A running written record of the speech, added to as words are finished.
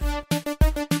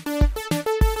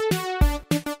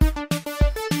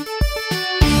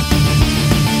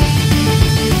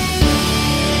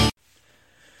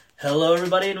Hello,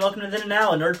 everybody, and welcome to Then and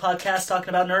Now, a nerd podcast talking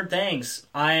about nerd things.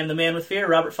 I am the man with fear,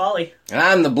 Robert Foley. And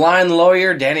I'm the blind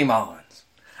lawyer, Danny Mullins.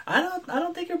 I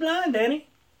don't think you're blind, Danny.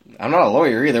 I'm not a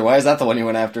lawyer either. Why is that the one you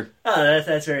went after? Oh,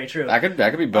 that's very true. I could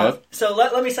be both. So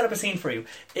let me set up a scene for you.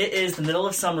 It is the middle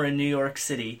of summer in New York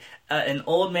City. An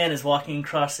old man is walking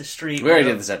across the street. We already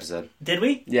did this episode. Did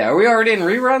we? Yeah, are we already in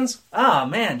reruns? Oh,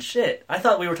 man, shit. I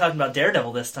thought we were talking about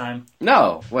Daredevil this time.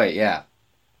 No, wait, yeah.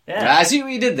 Yeah. I see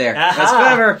what you did there. Aha. That's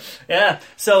clever. Yeah.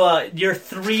 So your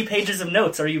 3 pages of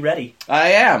notes, are you ready?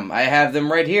 I am. I have them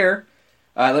right here.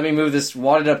 Let me move this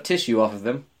wadded up tissue off of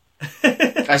them.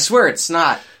 I swear it's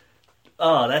snot.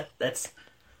 Oh, that's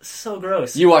so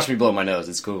gross. You watched me blow my nose.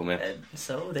 It's cool, man.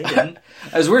 So they didn't.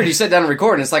 It was weird. You sat down and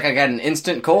recorded, and it's like I got an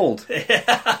instant cold.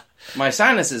 Yeah. My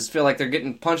sinuses feel like they're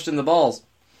getting punched in the balls.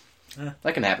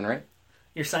 That can happen, right?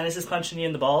 Your sinus is punching you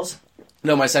in the balls?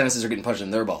 No, my sinuses are getting punched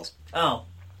in their balls. Oh.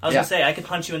 I was going to say, I could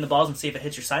punch you in the balls and see if it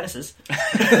hits your sinuses.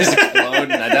 There's a explode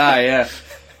and I die, yeah.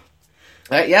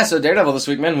 Yeah, so Daredevil this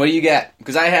week, man. What do you get?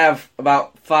 Because I have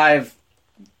about 5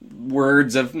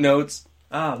 words of notes.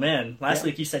 Oh, man. Last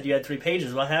week you said you had 3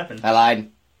 pages. What happened? I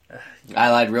lied. I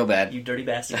lied real bad. You dirty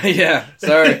bastard. Yeah,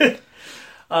 sorry.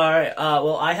 All right.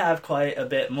 Well, I have quite a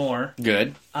bit more.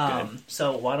 Good.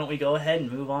 So why don't we go ahead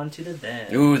and move on to the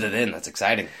then? Ooh, the then. That's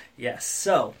exciting. Yes.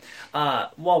 So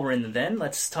while we're in the then,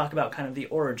 let's talk about kind of the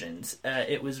origins.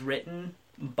 It was written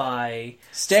by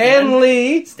Stan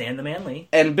Lee. Stan the Man Lee.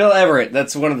 And Bill Everett.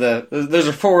 That's one of the... Those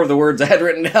are 4 of the words I had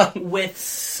written down. With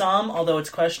some, although it's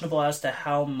questionable as to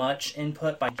how much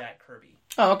input by Jack Kirby.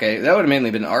 Oh, okay. That would have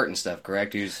mainly been art and stuff,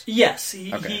 correct? Yes,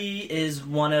 he is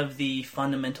one of the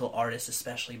fundamental artists,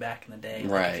 especially back in the day.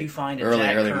 Right. Like if you find a early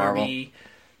Jack Kirby, Marvel.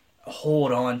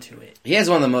 Hold on to it. He has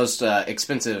one of the most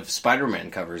expensive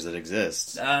Spider-Man covers that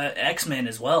exists. X-Men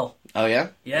as well. Oh, yeah?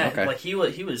 Yeah, Okay. like he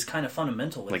was kind of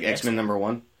fundamental with Like X-Men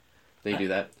 #1? They do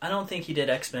that? I don't think he did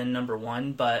X-Men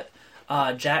 #1, but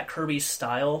Jack Kirby's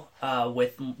style,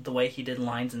 with the way he did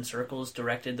lines and circles,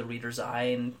 directed the reader's eye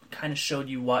and kind of showed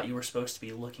you what you were supposed to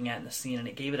be looking at in the scene, and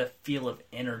it gave it a feel of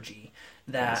energy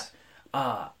that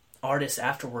artists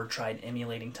afterward tried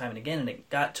emulating time and again, and it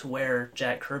got to where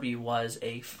Jack Kirby was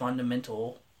a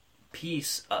fundamental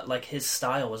piece, like his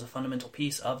style was a fundamental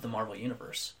piece of the Marvel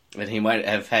Universe. And he might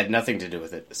have had nothing to do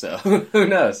with it, so who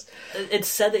knows? It's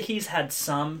said that he's had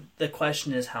some. The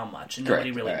question is how much, and Correct.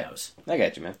 nobody really All right. knows. I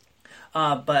got you, man.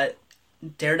 But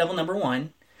Daredevil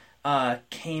 #1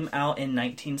 came out in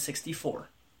 1964.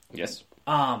 Yes.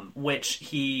 Which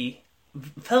he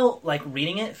felt like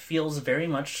reading it feels very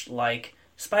much like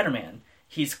Spider-Man.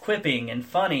 He's quipping and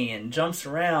funny and jumps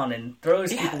around and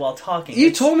throws people while talking.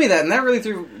 You told me that, and that really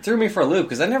threw me for a loop,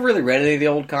 because I never really read any of the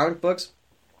old comic books.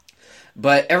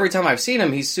 But every time I've seen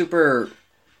him, he's super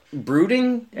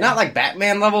brooding. Yeah. Not like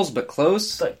Batman levels, but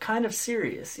close. But kind of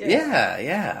serious.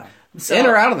 Yeah. So, in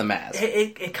or out of the mask.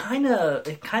 It kind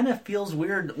of feels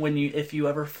weird if you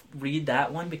ever read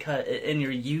that one and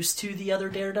you're used to the other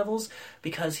Daredevils,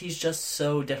 because he's just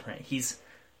so different. He's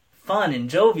fun and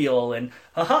jovial and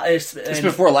It's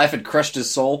before life had crushed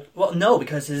his soul. Well, no,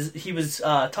 because he was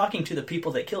talking to the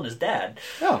people that killed his dad.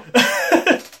 Oh.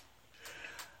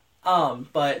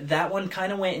 But that one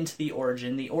kind of went into the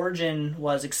origin. The origin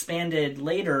was expanded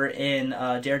later in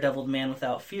Daredevil: Man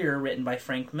Without Fear, written by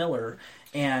Frank Miller.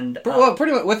 And well,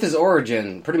 pretty much with his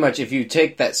origin, pretty much if you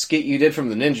take that skit you did from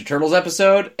the Ninja Turtles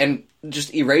episode and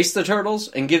just erase the turtles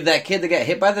and give that kid that got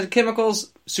hit by the chemicals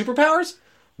superpowers,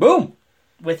 boom.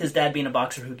 With his dad being a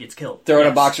boxer who gets killed. Throwing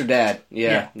a boxer dad.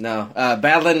 Yeah. No.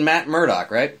 Battling Matt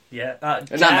Murdock, right? Yeah. Not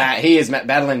Matt. He is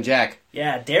battling Jack.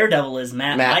 Yeah, Daredevil is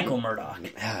Matt Michael Murdock.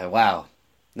 Wow.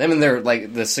 Them and their,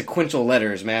 like, the sequential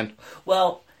letters, man.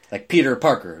 Well... Like Peter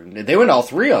Parker. They went all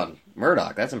 3 on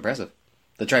Murdock. That's impressive.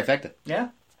 The trifecta. Yeah.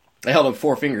 They held up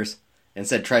 4 fingers and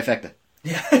said trifecta.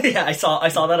 Yeah, I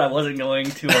saw that. I wasn't going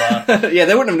to... Yeah,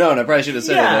 they wouldn't have known. I probably should have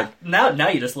said it. Like... Now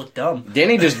you just look dumb.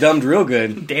 Danny just dumbed real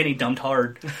good. Danny dumbed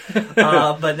hard.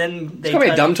 But then they... You call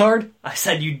me dumbtard? I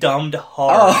said you dumbed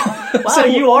hard. Oh. Wow, so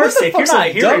you are sick. You're not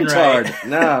hearing right.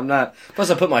 No, I'm not.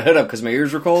 Plus I put my hood up because my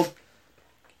ears were cold.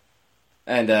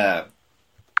 And,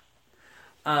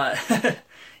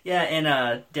 Yeah,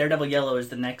 and Daredevil Yellow is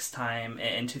the next time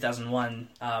in 2001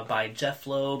 by Jeff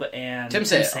Loeb and Tim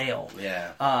Sale.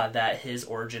 Yeah. That his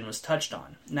origin was touched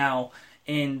on. Now,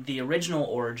 in the original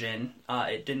origin,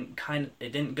 it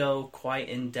didn't go quite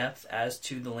in depth as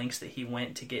to the lengths that he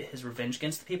went to get his revenge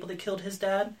against the people that killed his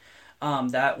dad.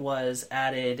 That was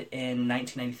added in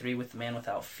 1993 with The Man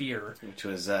Without Fear, which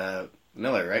was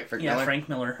Miller, right? Frank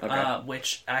Miller, okay.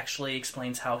 Which actually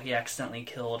explains how he accidentally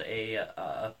killed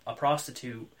a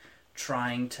prostitute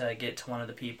trying to get to one of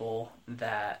the people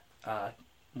that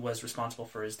was responsible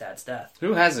for his dad's death.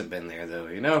 Who hasn't been there, though,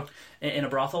 you know? In a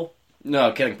brothel?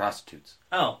 No, killing prostitutes.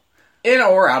 Oh. In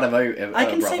or out of a I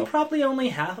can brothel. say probably only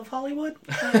half of Hollywood.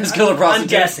 It's killer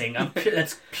prostitutes. I'm guessing.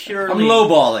 That's purely... I'm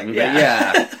lowballing, but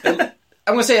Yeah. yeah.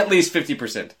 I'm going to say at least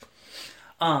 50%.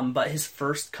 But his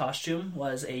first costume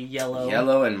was a yellow...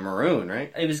 Yellow and maroon,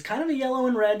 right? It was kind of a yellow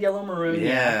and red, yellow maroon.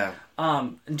 Yeah.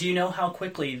 Do you know how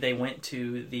quickly they went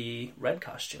to the red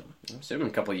costume? I'm assuming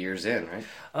a couple years in,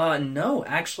 right? No,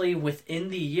 actually within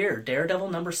the year. Daredevil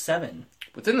number 7.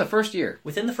 Within the first year.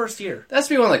 Within the first year. That's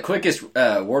be one of the quickest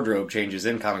wardrobe changes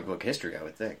in comic book history, I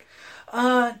would think.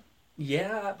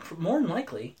 Yeah, more than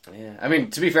likely. Yeah. I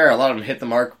mean, to be fair, a lot of them hit the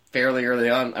mark fairly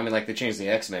early on. I mean, like, they changed the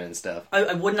X-Men and stuff.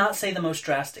 I would not say the most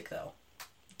drastic, though.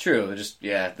 True.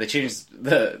 They changed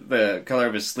the color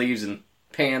of his sleeves and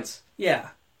pants. Yeah.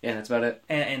 Yeah, that's about it.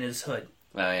 And his hood.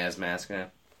 Oh, yeah, his mask, yeah.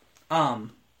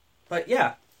 But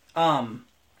yeah.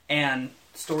 And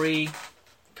story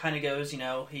kind of goes,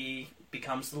 he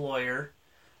becomes the lawyer,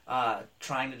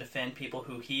 trying to defend people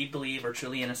who he believes are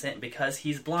truly innocent. And because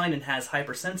he's blind and has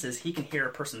hypersenses, he can hear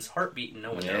a person's heartbeat and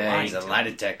know when they're lying. Yeah, he's a lie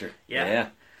to detector. Yeah.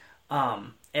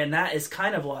 And that is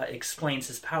kind of what explains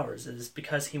his powers, is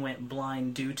because he went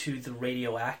blind due to the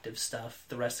radioactive stuff,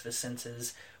 the rest of his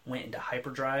senses went into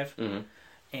hyperdrive. Mm-hmm.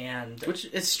 And which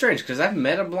is strange, because I've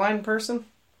met a blind person.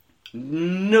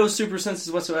 No super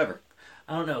senses whatsoever.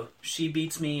 I don't know. She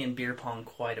beats me in beer pong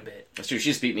quite a bit. That's true. She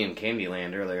just beat me in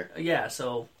Candyland earlier. Yeah,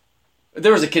 so...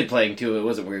 There was a kid playing, too. It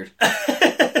wasn't weird.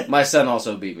 My son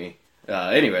also beat me.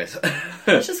 Anyways.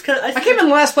 It's just 'cause I came in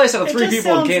last place out of 3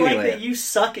 people in Candyland. It sounds like that you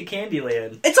suck at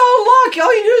Candyland. It's all luck.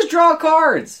 All you do is draw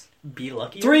cards. Be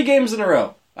lucky. 3 games in a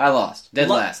row. I lost. Dead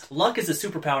last. Luck is a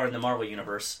superpower in the Marvel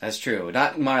Universe. That's true.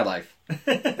 Not in my life.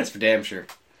 That's for damn sure.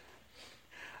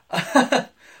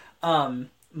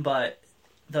 But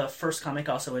the first comic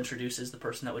also introduces the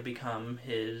person that would become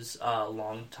his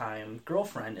longtime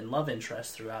girlfriend and love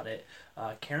interest throughout it,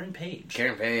 Karen Page.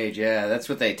 Karen Page, yeah. That's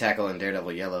what they tackle in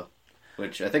Daredevil Yellow,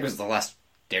 which I think was the last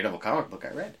Daredevil comic book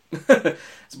I read.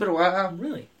 It's been a while.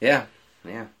 Really? Yeah.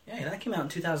 Yeah. Yeah, that came out in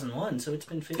 2001, so it's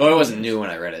been 15 Oh, it wasn't years. new when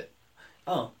I read it.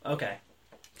 Oh, okay.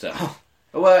 So,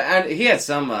 well, and he had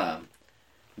some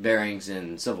bearings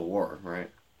in Civil War, right?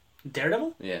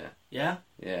 Daredevil? Yeah. Yeah?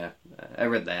 Yeah. I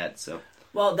read that, so.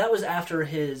 Well, that was after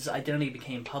his identity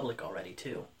became public already,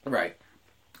 too. Right.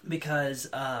 Because,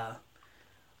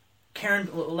 Karen...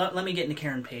 Let me get into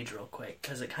Karen Page real quick,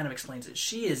 because it kind of explains it.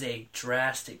 She is a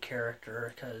drastic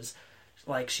character, because,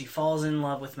 like, she falls in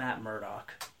love with Matt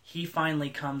Murdock. He finally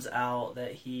comes out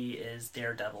that he is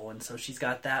Daredevil, and so she's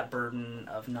got that burden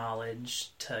of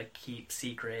knowledge to keep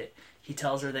secret. He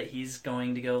tells her that he's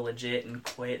going to go legit and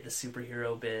quit the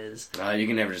superhero biz. You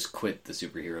can never just quit the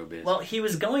superhero biz. Well, he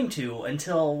was going to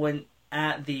until when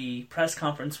at the press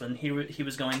conference when he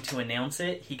was going to announce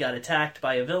it, he got attacked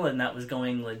by a villain that was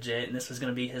going legit, and this was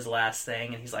going to be his last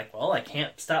thing. And he's like, "Well, I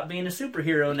can't stop being a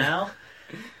superhero now."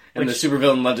 And the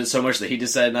supervillain loved it so much that he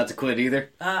decided not to quit either?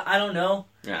 I don't know.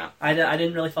 Yeah. I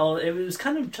didn't really follow it. It was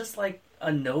kind of just like a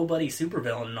nobody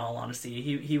supervillain, in all honesty.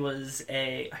 He was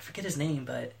I forget his name,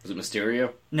 but... Was it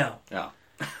Mysterio? No. Oh.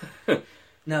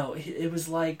 No, it was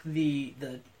like the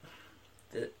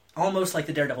almost like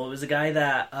the Daredevil. It was a guy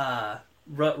that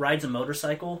rides a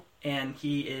motorcycle, and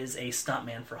he is a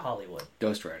stuntman for Hollywood.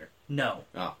 Ghost Rider. No.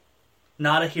 Oh.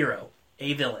 Not a hero.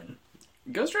 A villain.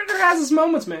 Ghost Rider has his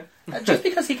moments, man. Just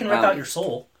because he can rip out your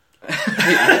soul.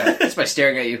 Yeah, just by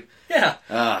staring at you. Yeah.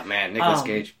 Oh, man. Nicolas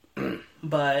Cage.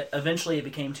 But eventually it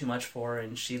became too much for her,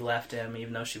 and she left him,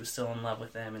 even though she was still in love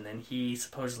with him. And then he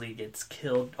supposedly gets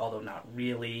killed, although not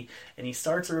really. And he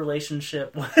starts a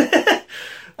relationship.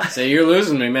 So you're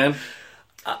losing me, man.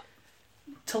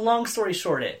 To long story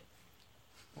short,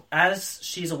 as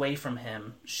she's away from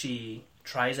him, she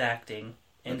tries acting,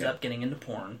 ends up getting into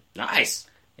porn. Nice.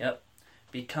 Yep.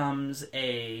 Becomes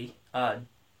a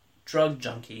drug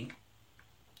junkie.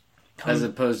 As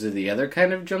opposed to the other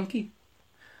kind of junkie?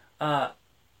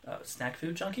 Snack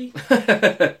food junkie?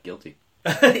 Guilty.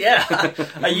 Yeah.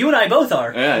 You and I both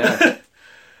are. Yeah.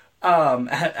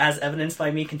 As evidenced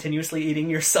by me continuously eating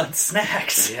your son's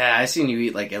snacks. Yeah, I seen you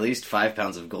eat like at least 5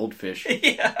 pounds of goldfish.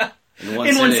 Yeah. In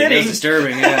one sitting. It's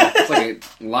disturbing, yeah. It's like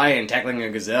a lion tackling a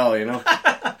gazelle, you know?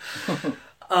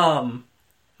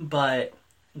 But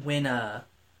when,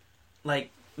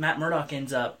 Matt Murdock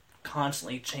ends up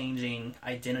constantly changing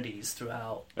identities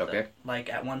throughout. Okay.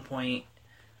 At one point,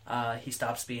 he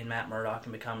stops being Matt Murdock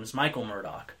and becomes Michael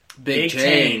Murdock. Big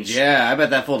change. Yeah, I bet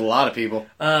that fooled a lot of people.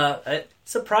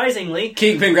 Surprisingly.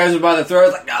 Kingpin grabs him by the throat.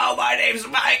 He's like, no, my name's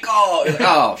Michael. He's like,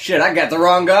 oh, shit, I got the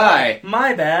wrong guy.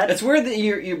 My bad. It's weird that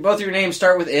you both your names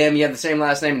start with M, you have the same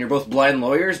last name, and you're both blind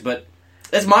lawyers, but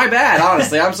that's my bad,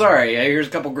 honestly. I'm sorry. Here's a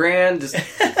couple grand. Just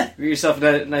get yourself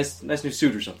a nice new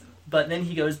suit or something. But then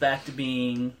he goes back to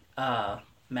being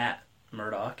Matt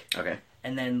Murdock. Okay.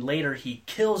 And then later he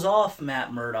kills off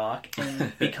Matt Murdock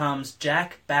and becomes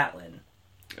Jack Batlin.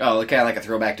 Oh, kind of like a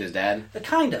throwback to his dad?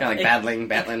 Kind of. Kind of like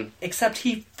Batlin. Except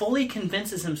he fully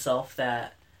convinces himself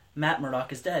that Matt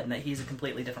Murdock is dead and that he's a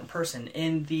completely different person.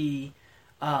 In the...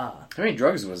 How many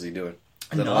drugs was he doing?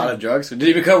 Was it a None. lot of drugs? Did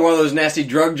he become one of those nasty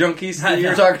drug junkies that you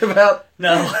were talking about?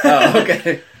 No. Oh,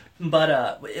 okay.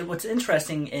 But what's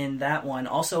interesting in that one,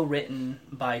 also written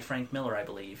by Frank Miller, I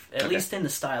believe, at least in the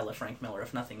style of Frank Miller,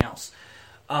 if nothing else,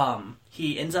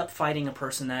 he ends up fighting a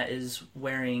person that is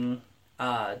wearing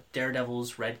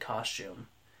Daredevil's red costume,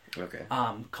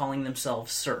 calling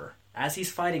themselves Sir. As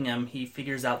he's fighting him, he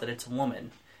figures out that it's a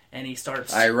woman, and he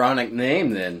starts... Ironic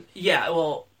name, then. Yeah,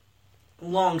 well,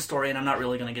 long story, and I'm not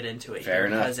really going to get into it Fair here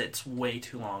enough. because it's way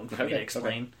too long for me to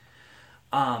explain.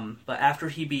 But after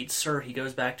he beats Sir, he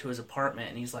goes back to his apartment,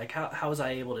 and he's like, how was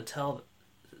I able to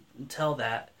tell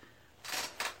that?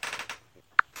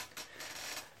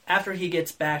 After he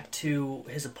gets back to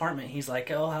his apartment, he's like,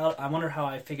 I wonder how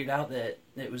I figured out that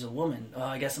it was a woman. Oh,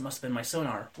 I guess it must have been my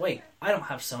sonar. Wait, I don't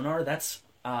have sonar. That's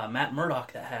Matt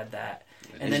Murdock that had that.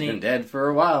 And he's been dead for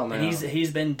a while now. And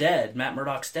he's been dead. Matt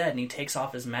Murdock's dead, and he takes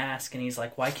off his mask, and he's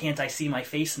like, why can't I see my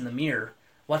face in the mirror?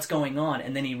 What's going on?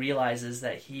 And then he realizes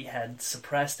that he had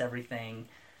suppressed everything,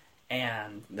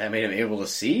 and... That made him able to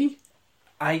see?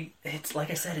 It's like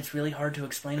I said, it's really hard to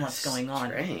explain what's going on.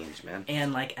 Strange, man.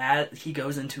 And like as he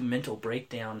goes into mental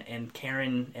breakdown, and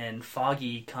Karen and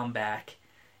Foggy come back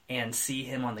and see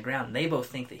him on the ground. And they both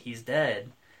think that he's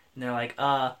dead, and they're like,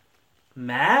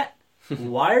 Matt,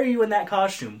 why are you in that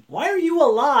costume? Why are you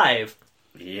alive?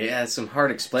 Yeah, it's some hard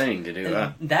explaining to do,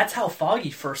 huh? That's how Foggy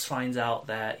first finds out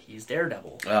that he's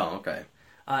Daredevil. Oh, okay.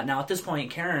 Now at this point,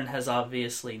 Karen has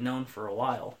obviously known for a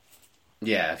while.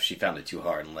 Yeah, if she found it too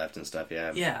hard and left and stuff,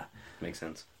 yeah. Yeah. Makes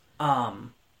sense. But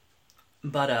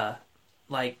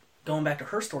like, going back to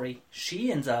her story,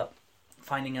 she ends up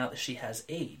finding out that she has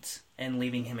AIDS and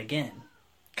leaving him again.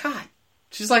 God.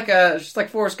 She's like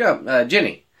Forrest Gump.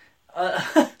 Ginny.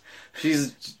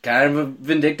 She's kind of a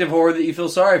vindictive whore that you feel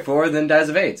sorry for and then dies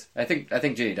of AIDS. I think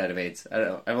Ginny died of AIDS. I don't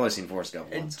know. I've only seen Forrest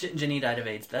Gump once. Ginny died of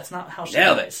AIDS. That's not how she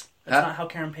Nailed dies. it. That's not how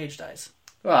Karen Page dies.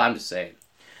 Well, I'm just saying.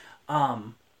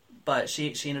 But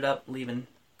she ended up leaving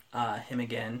him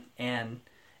again, and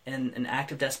in an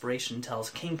act of desperation tells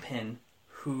Kingpin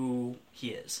who he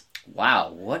is.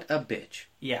 Wow, what a bitch.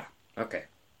 Yeah. Okay.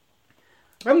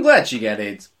 I'm glad she got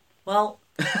AIDS. Well,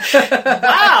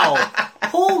 wow!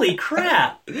 Holy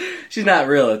crap! She's not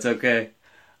real, it's okay.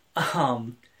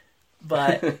 But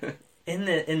in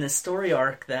the story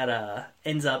arc that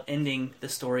ends up ending the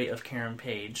story of Karen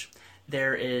Page,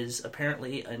 there is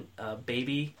apparently a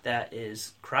baby that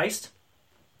is Christ.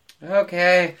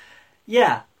 Okay.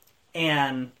 Yeah.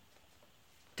 And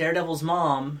Daredevil's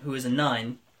mom, who is a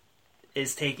nun,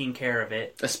 is taking care of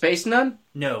it. A space nun?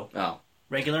 No. Oh.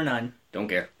 Regular nun. Don't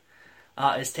care.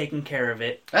 Is taking care of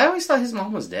it. I always thought his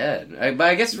mom was dead. But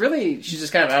I guess really she's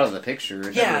just kind of out of the picture.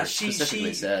 It Yeah, never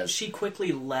specifically says. she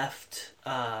quickly left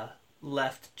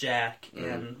Jack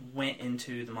and went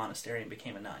into the monastery and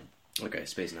became a nun. Okay,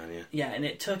 space nun, yeah. Yeah, and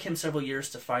it took him several years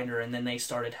to find her, and then they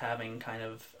started having kind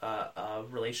of a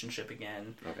relationship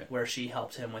again, where she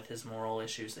helped him with his moral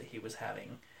issues that he was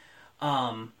having.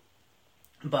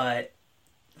 But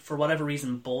for whatever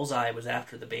reason, Bullseye was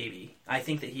after the baby. I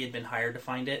think that he had been hired to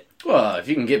find it. Well, if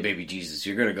you can get baby Jesus,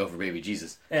 you're going to go for baby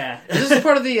Jesus. Yeah. Is this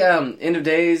part of the End of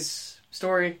Days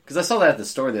story? Because I saw that at the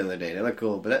store the other day. It looked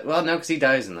cool. But no, because he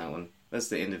dies in that one. That's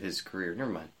the end of his career.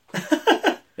 Never mind.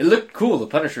 It looked cool. The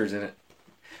Punisher's in it.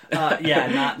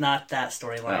 Yeah, not that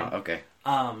storyline. Oh, okay.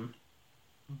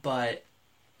 But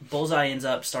Bullseye ends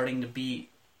up starting to beat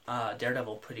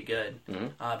Daredevil pretty good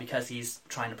because he's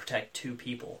trying to protect two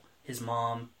people. His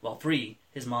mom, well, three.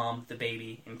 His mom, the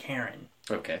baby, and Karen.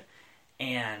 Okay.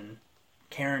 And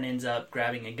Karen ends up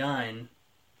grabbing a gun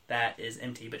that is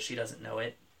empty, but she doesn't know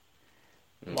it,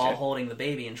 while holding the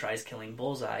baby and tries killing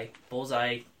Bullseye.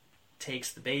 Bullseye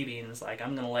takes the baby and is like,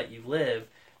 I'm going to let you live,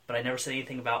 but I never said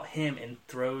anything about him, and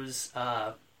throws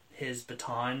his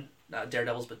baton,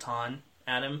 Daredevil's baton,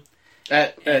 at him.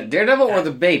 At Daredevil or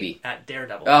the baby? At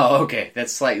Daredevil. Oh, okay.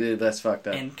 That's slightly less fucked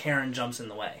up. And Karen jumps in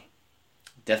the way.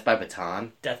 Death by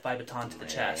baton? Death by baton to the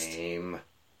chest. Lame.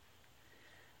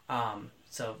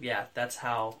 So yeah, that's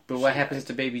how. But what happens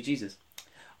to baby Jesus?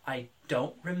 I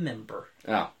don't remember.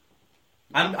 Oh.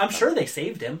 I'm sure they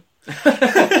saved him.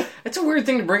 It's a weird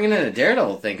thing to bring in a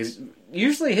Daredevil thing, because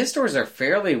usually his stories are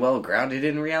fairly well grounded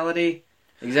in reality,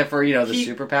 except for, the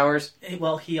superpowers.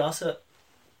 Well, he also...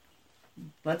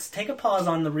 Let's take a pause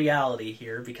on the reality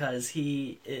here, because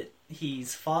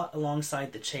he's fought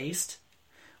alongside the Chaste,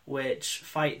 which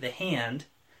fight the Hand,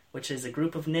 which is a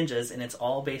group of ninjas, and it's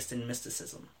all based in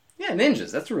mysticism. Yeah,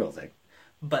 ninjas, that's a real thing.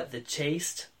 But the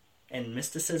Chaste and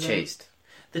mysticism... Chaste.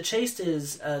 The Chaste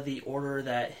is the order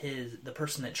that the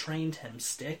person that trained him,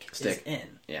 Stick, is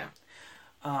in. Yeah.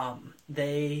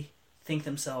 They think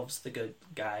themselves the good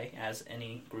guy, as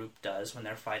any group does when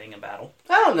they're fighting a battle.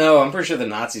 I don't know. I'm pretty sure the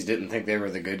Nazis didn't think they were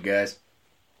the good guys.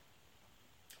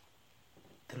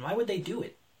 Then why would they do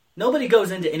it? Nobody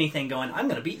goes into anything going, I'm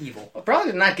going to be evil. Well,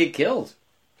 probably to not get killed.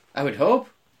 I would hope.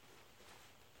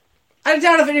 I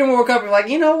doubt if anyone woke up and like,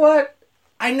 you know what?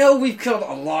 I know we've killed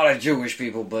a lot of Jewish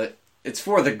people, but it's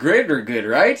for the greater good,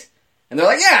 right? And they're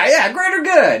like, yeah, greater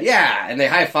good, yeah. And they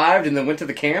high-fived and then went to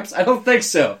the camps? I don't think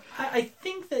so. I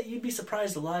think that you'd be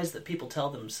surprised the lies that people tell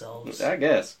themselves. I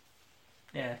guess.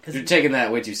 Yeah, because you're taking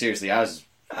that way too seriously. I was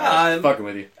fucking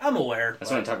with you. I'm aware. I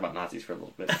just want to talk about Nazis for a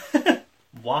little bit.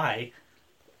 Why?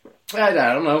 I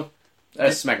don't know. I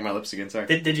just smacked my lips again, sorry.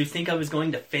 Did you think I was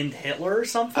going to defend Hitler or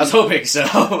something? I was hoping so.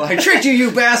 I tricked you,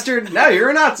 you bastard! Now you're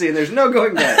a Nazi and there's no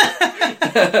going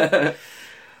back.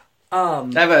 I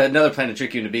have another plan to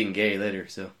trick you into being gay later,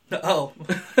 so... Oh.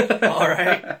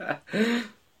 Alright.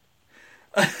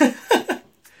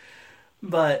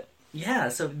 But, yeah,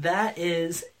 so that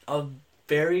is a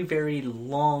very, very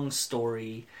long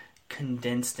story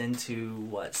condensed into,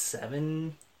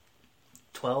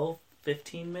 12,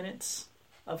 15 minutes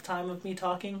of time of me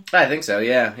talking? I think so,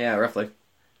 yeah, roughly.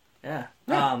 Yeah.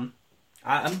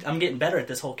 I'm getting better at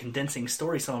this whole condensing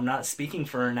story, so I'm not speaking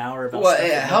for an hour about stuff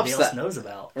that nobody else knows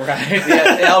about. Right.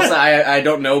 Yeah, it helps that I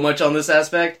don't know much on this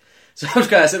aspect, so I'm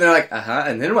just kind of sitting there like,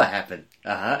 and then what happened?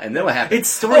 And then what happened? It's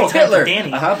story time Hitler. for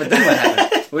Danny. But then what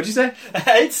happened? What'd you say?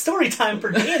 It's story time for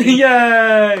Danny.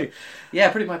 Yay!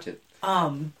 Yeah, pretty much it.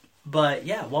 But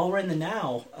yeah, while we're in the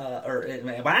now, while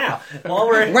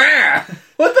we're wow,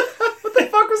 what the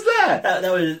fuck was that?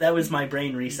 That was my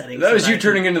brain resetting. That was you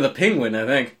turning into the penguin, I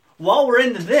think. While we're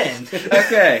in the then,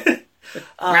 okay.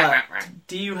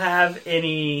 Do you have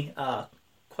any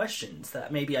questions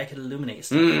that maybe I could illuminate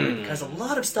stuff for? Because a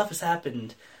lot of stuff has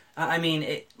happened. I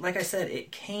mean, like I said,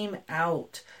 it came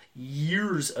out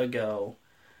years ago.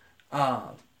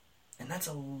 And that's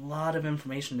a lot of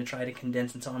information to try to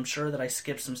condense, and so I'm sure that I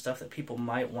skipped some stuff that people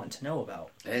might want to know about.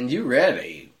 And you read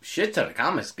a shit ton of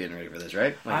comics getting ready for this,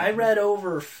 right? I read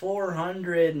over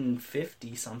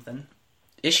 450-something.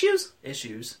 Issues?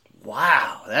 Issues.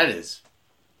 Wow, that is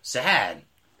sad.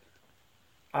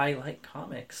 I like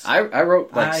comics. I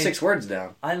wrote 6 words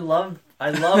down. I love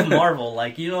Marvel.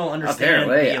 Like, you don't understand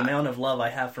the amount of love I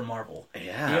have for Marvel.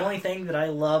 Yeah. The only thing that I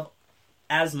love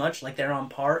as much, like they're on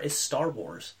par, is Star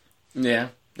Wars. Yeah.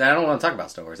 I don't want to talk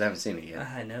about Star Wars. I haven't seen it yet.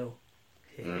 I know.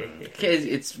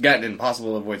 It's gotten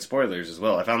impossible to avoid spoilers as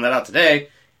well. I found that out today.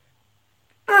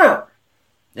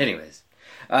 Anyways.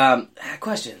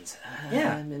 Questions.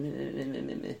 Yeah.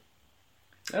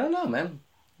 I don't know, man.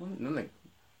 Nothing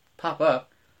pop up.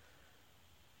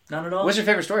 Not at all? What's your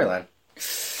favorite storyline?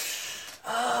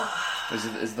 Is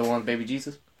it the one with Baby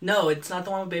Jesus? No, it's not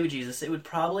the one with Baby Jesus. It would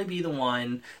probably be the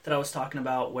one that I was talking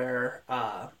about where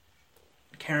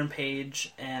Karen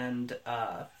Page and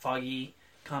Foggy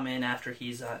come in after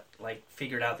he's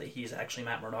figured out that he's actually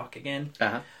Matt Murdock again.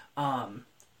 Uh-huh.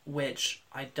 Which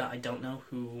I don't know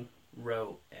who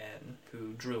wrote and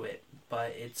who drew it,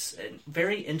 but it's a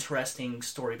very interesting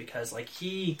story because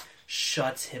he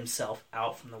shuts himself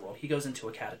out from the world. He goes into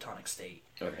a catatonic state.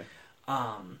 Okay.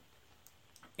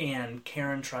 And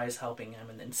Karen tries helping him,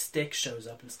 and then Stick shows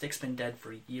up, and Stick's been dead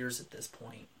for years at this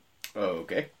point. Oh,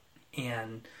 okay.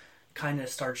 And kind of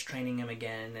starts training him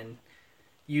again, and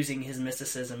using his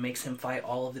mysticism makes him fight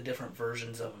all of the different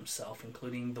versions of himself,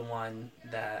 including the one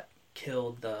that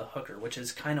killed the hooker, which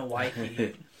is kind of why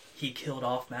he killed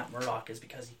off Matt Murdock, is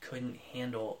because he couldn't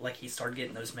handle, he started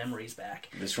getting those memories back.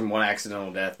 Just from one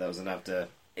accidental death, that was enough to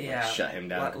shut him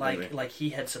down completely. Like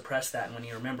he had suppressed that, and when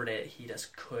he remembered it, he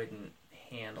just couldn't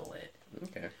handle it.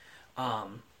 Okay.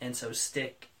 And so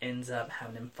Stick ends up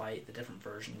having him fight the different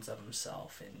versions of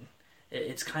himself, and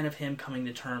it's kind of him coming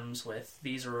to terms with,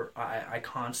 I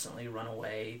constantly run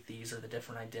away, these are the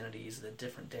different identities, the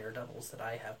different daredevils that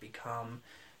I have become,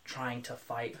 trying to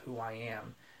fight who I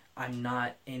am. I'm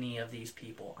not any of these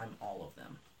people, I'm all of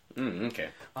them. Okay.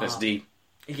 That's deep.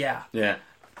 Yeah. Yeah.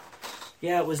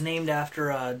 Yeah, it was named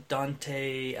after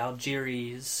Dante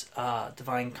Alighieri's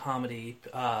Divine Comedy.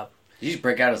 Did you just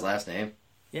break out his last name?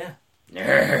 Yeah.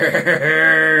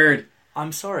 Nerd!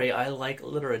 I'm sorry, I like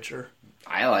literature.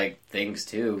 I like things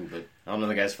too, but I don't know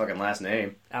the guy's fucking last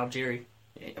name. Alighieri.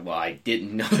 Yeah, well, I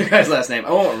didn't know the guy's last name.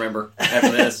 I won't remember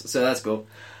after this, so that's cool.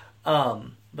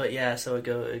 But yeah, so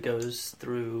it goes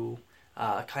through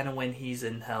kind of when he's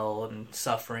in hell and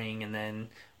suffering, and then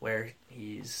where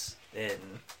he's in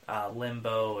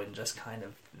limbo and just kind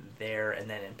of there, and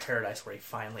then in paradise where he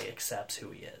finally accepts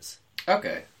who he is.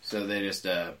 Okay, so they just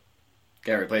gotta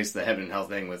replace the heaven and hell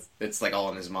thing with it's like all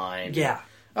in his mind. Yeah.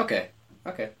 Okay,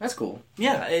 that's cool.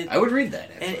 Yeah, I would read that.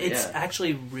 Actually, and it's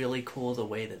actually really cool the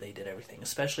way that they did everything,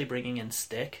 especially bringing in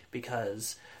Stick,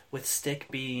 because with Stick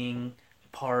being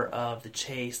part of the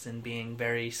chase and being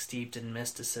very steeped in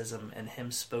mysticism, and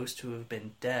him supposed to have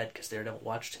been dead because Daredevil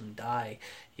watched him die,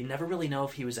 you never really know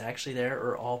if he was actually there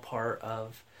or all part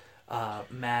of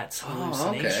Matt's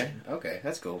hallucination. Okay,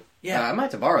 that's cool. Yeah, I might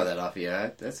have to borrow that off you.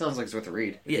 That sounds like it's worth a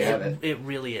read. Yeah, it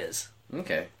really is.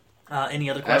 Okay. Any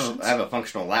other questions? I have a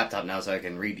functional laptop now, so I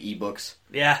can read ebooks.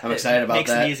 Yeah, I'm excited about makes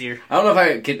that. It easier. I don't know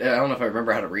if I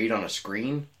remember how to read on a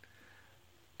screen.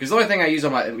 Because the only thing I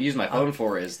use my phone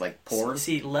for is like porn.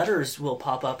 See, letters will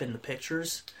pop up in the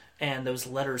pictures, and those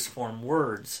letters form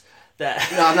words. That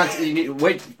No, I'm not. You need,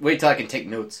 wait till I can take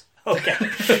notes.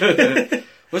 Okay.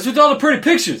 What's with all the pretty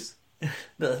pictures?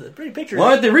 The pretty pictures.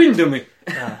 Why aren't they reading to me?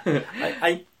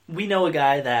 We know a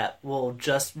guy that will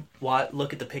just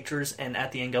look at the pictures and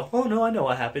at the end go, "Oh no, I know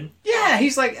what happened." Yeah,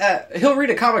 he's like, he'll read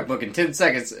a comic book in 10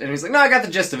 seconds, and he's like, "No, I got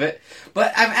the gist of it."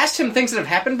 But I've asked him things that have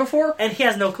happened before, and he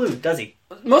has no clue, does he?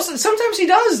 Sometimes he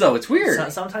does, though. It's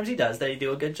weird. Sometimes he does. They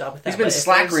do a good job with that. He's been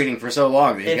slack reading for so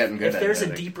long that he's gotten good at it. If there's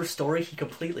a deeper story, he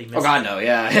completely misses it. Oh God, no,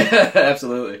 yeah,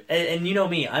 absolutely. And you know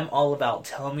me, I'm all about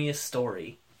tell me a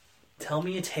story, tell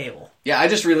me a tale. Yeah, I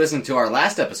just re-listened to our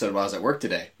last episode while I was at work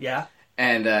today. Yeah.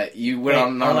 And you went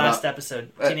on our about... last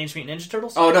episode, Teenage Mutant Ninja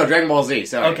Turtles? Oh, no, Dragon Ball Z,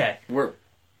 sorry. Okay.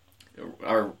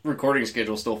 Our recording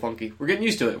schedule's still funky. We're getting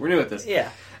used to it. We're new at this.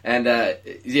 Yeah. And,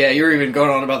 yeah, you were even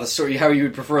going on about the story, how you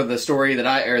would prefer the story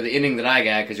or the ending that I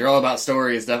got, because you're all about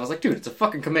story and stuff. I was like, dude, it's a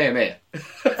fucking Kamehameha.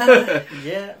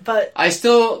 Yeah, but... I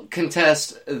still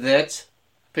contest that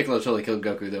Piccolo totally killed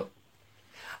Goku, though.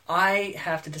 I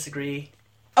have to disagree.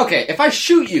 Okay, if I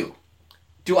shoot you,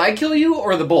 do I kill you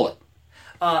or the bullet?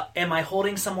 Am I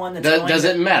holding someone that's Does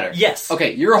it matter? Yes.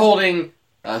 Okay, you're holding...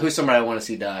 who's somebody I want to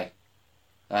see die?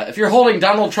 If you're holding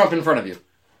Donald Trump in front of you.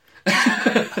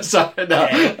 Sorry, no.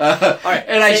 Okay. All right.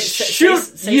 And I shoot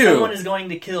say you. someone is going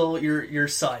to kill your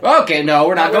son. Okay, no,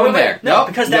 we're not going there. No, Nope,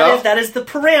 because nope. that is the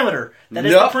parameter. That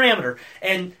is Nope. the parameter.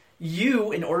 And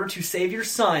you, in order to save your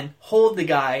son, hold the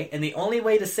guy, and the only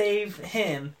way to save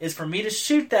him is for me to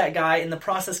shoot that guy, in the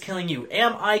process killing you.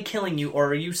 Am I killing you, or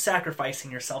are you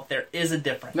sacrificing yourself? There is a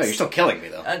difference. No, you're still killing me,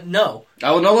 though. No.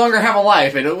 I will no longer have a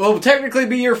life, and it will technically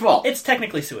be your fault. It's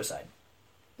technically suicide.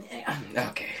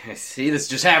 Okay, I see this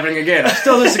just happening again. I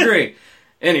still disagree.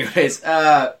 Anyways,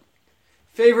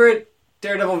 favorite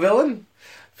Daredevil villain?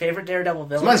 Favorite Daredevil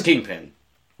villain? Mine's Kingpin.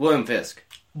 William Fisk.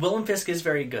 Willem Fisk is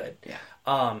very good. Yeah.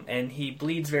 And he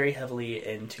bleeds very heavily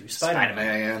into Spider-Man.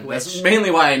 Spider-Man. Which, That's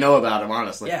mainly why I know about him,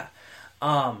 honestly. yeah.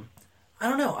 I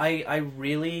don't know. I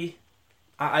really...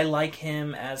 I like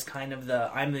him as kind of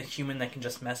I'm the human that can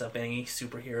just mess up any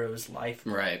superhero's life.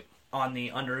 Right. On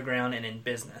the underground and in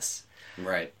business.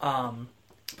 Right.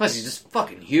 Plus, he's just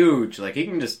fucking huge. Like, he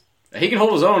can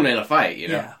hold his own in a fight, you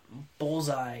know? Yeah.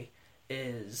 Bullseye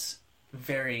is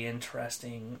very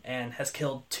interesting and has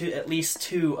killed at least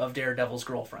two of Daredevil's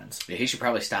girlfriends. Yeah, he should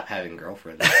probably stop having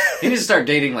girlfriends. He needs to start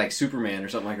dating, like, Superman or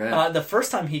something like that. The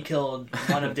first time he killed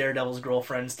one of Daredevil's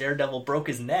girlfriends, Daredevil broke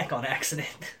his neck on accident.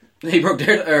 He broke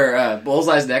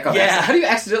Bullseye's neck on accident. How do you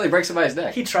accidentally break somebody's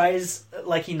neck? He tries,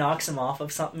 he knocks him off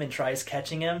of something and tries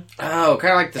catching him. Oh,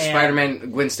 kind of like the Spider-Man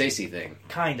Gwen Stacy thing.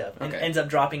 Kind of. Okay. And ends up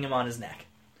dropping him on his neck.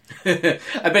 I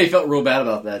bet he felt real bad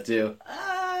about that, too.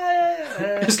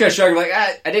 Just kind of shrugging, like,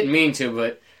 I didn't mean to,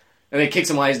 but... And then kicks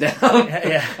him while he's down.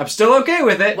 Yeah. I'm still okay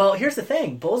with it. Well, here's the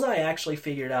thing. Bullseye actually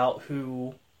figured out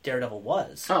who Daredevil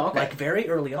was. Oh, okay. Very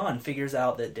early on, figures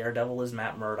out that Daredevil is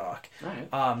Matt Murdock.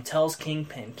 Right. Tells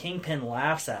Kingpin. Kingpin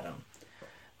laughs at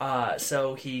him.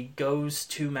 So he goes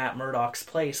to Matt Murdock's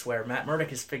place, where Matt Murdock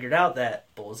has figured out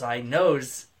that Bullseye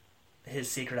knows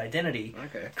his secret identity.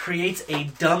 Okay. Creates a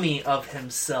dummy of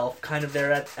himself, kind of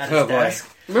there at his Oh, boy.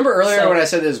 desk. Remember earlier when I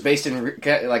said it was based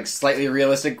in, slightly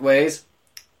realistic ways?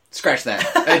 Scratch that.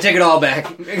 I take it all back.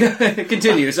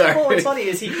 Continue, sorry. Well, what's funny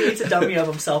is he creates a dummy of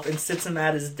himself and sits him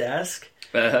at his desk.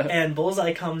 And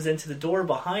Bullseye comes into the door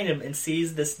behind him and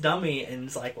sees this dummy and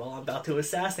is like, well, I'm about to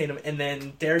assassinate him. And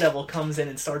then Daredevil comes in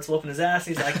and starts whooping his ass.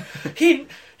 He's like, he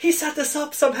set this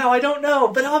up somehow, I don't know,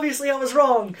 but obviously I was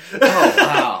wrong. Oh,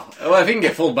 wow. Well, if he can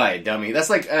get fooled by a dummy, that's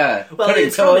like well, putting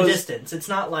it's pillows... from a distance. It's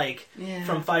not like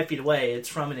from 5 feet away. It's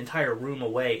from an entire room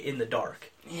away in the dark.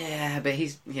 Yeah, but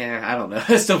I don't know.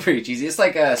 It's still pretty cheesy. It's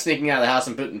like sneaking out of the house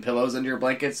and putting pillows under your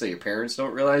blanket so your parents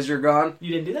don't realize you're gone.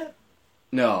 You didn't do that?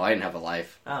 No, I didn't have a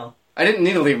life. Oh. I didn't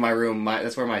need to leave my room.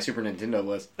 That's where my Super Nintendo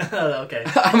was. Oh, okay.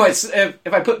 I might,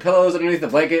 if I put pillows underneath the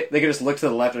blanket, they could just look to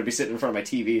the left and I'd be sitting in front of my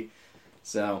TV.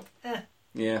 So,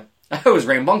 yeah. I was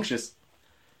rambunctious.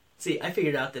 See, I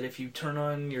figured out that if you turn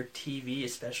on your TV,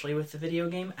 especially with the video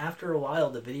game, after a while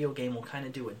the video game will kind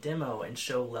of do a demo and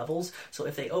show levels. So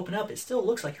if they open up, it still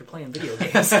looks like you're playing video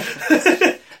games.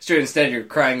 Straight instead, you're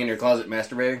crying in your closet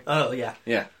masturbating? Oh, yeah.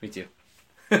 Yeah, me too.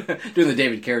 Doing the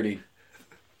David Carradine.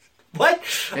 What?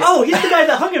 Oh, he's the guy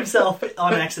that hung himself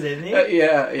on accident, isn't he?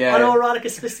 Yeah. Autoerotic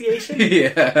asphyxiation?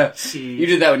 Yeah. Jeez. You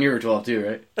did that when you were 12 too,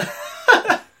 right?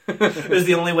 It was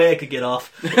the only way I could get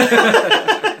off. I'm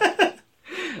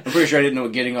pretty sure I didn't know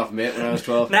what getting off meant when I was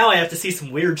 12. Now I have to see some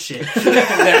weird shit.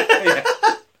 Yeah.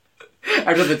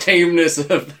 After the tameness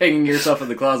of hanging yourself in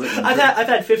the closet. I've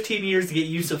had 15 years to get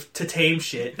used to tame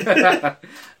shit. Oh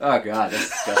god, that's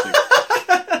disgusting.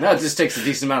 Now it just takes a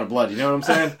decent amount of blood, you know what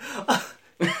I'm saying?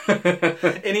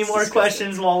 Any more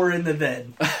questions while we're in the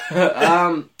then?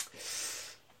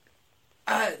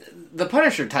 The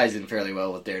Punisher ties in fairly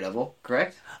well with Daredevil,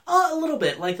 correct? A little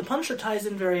bit. Like, the Punisher ties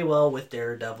in very well with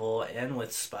Daredevil and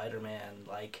with Spider-Man.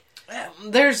 Like,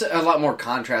 there's a lot more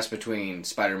contrast between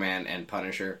Spider-Man and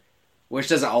Punisher, which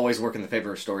doesn't always work in the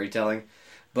favor of storytelling.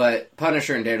 But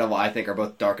Punisher and Daredevil, I think, are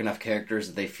both dark enough characters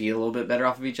that they feel a little bit better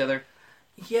off of each other.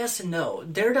 Yes and no.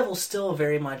 Daredevil's still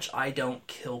very much, I don't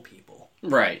kill people.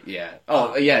 Right, yeah.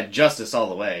 Oh, yeah, justice all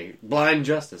the way. Blind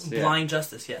justice. Yeah. Blind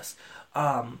justice, yes.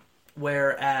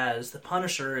 Whereas the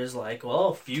Punisher is like,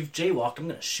 well, if you've jaywalked, I'm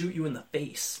going to shoot you in the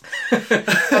face. I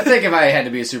think if I had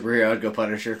to be a superhero, I'd go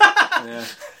Punisher. Yeah.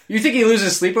 You think he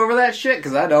loses sleep over that shit?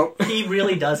 Because I don't. He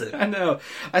really doesn't. I know.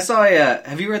 I saw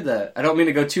have you read I don't mean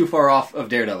to go too far off of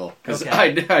Daredevil, because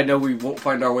okay. I know we won't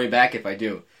find our way back if I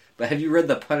do. But have you read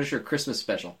the Punisher Christmas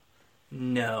special?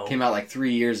 No. Came out like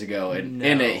 3 years ago, and No.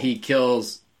 in it he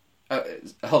kills...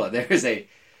 hold on, there's a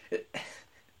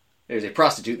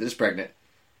prostitute that is pregnant,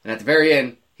 and at the very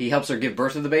end, he helps her give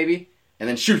birth to the baby, and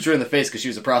then shoots her in the face because she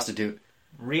was a prostitute.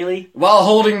 Really? While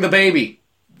holding the baby.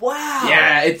 Wow.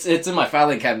 Yeah, it's in my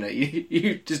filing cabinet.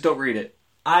 You just don't read it.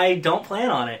 I don't plan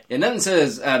on it. And nothing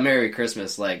says Merry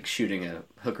Christmas like shooting a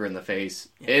hooker in the face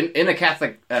in a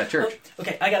Catholic church. Oh,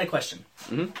 okay, I got a question.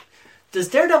 Mm-hmm. Does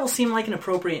Daredevil seem like an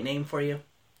appropriate name for you?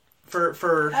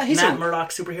 For Matt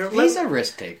Murdock superhero? He's a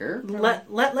risk taker.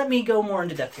 Let me go more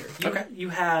into depth here. Okay. You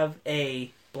have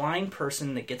a blind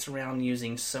person that gets around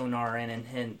using sonar and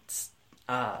enhanced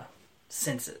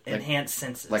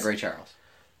senses. Like Ray Charles.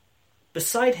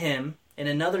 Beside him, in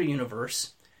another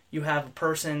universe, you have a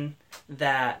person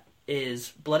that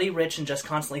is bloody rich and just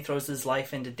constantly throws his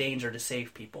life into danger to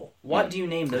save people. What do you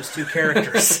name those two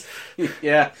characters?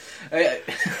 Yeah.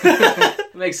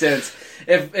 Makes sense.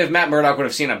 If Matt Murdock would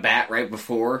have seen a bat right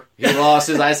before he lost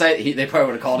his eyesight, they probably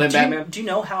would have called him Batman. Do you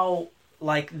know how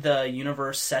the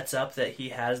universe sets up that he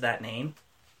has that name?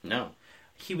 No.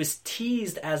 He was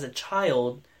teased as a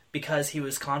child because he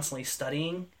was constantly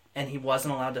studying and he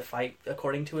wasn't allowed to fight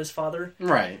according to his father.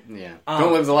 Right, yeah.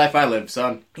 Don't live the life I lived,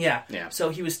 son. Yeah. Yeah. So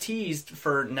he was teased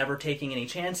for never taking any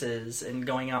chances and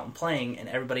going out and playing, and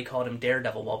everybody called him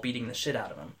Daredevil while beating the shit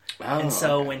out of him. Oh, and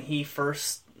so okay. when he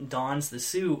first dons the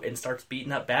suit and starts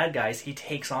beating up bad guys, he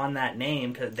takes on that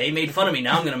name because they made fun of me.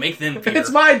 Now I'm going to make them appear.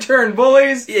 It's my turn,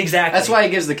 bullies! Exactly. That's why he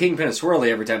gives the Kingpin a swirly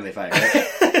every time they fight,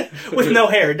 right? With no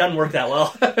hair. It doesn't work that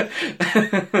well.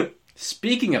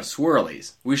 Speaking of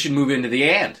swirlies, we should move into the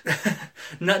and.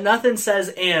 Nothing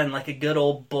says and like a good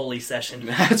old bully session.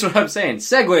 That's what I'm saying.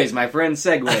 Segways, my friend,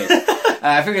 segways.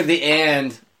 I figured the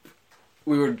and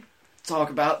we would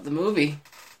talk about the movie.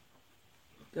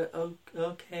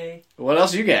 Okay. What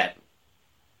else you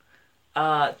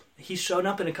got? He's shown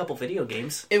up in a couple video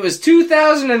games. It was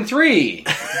 2003.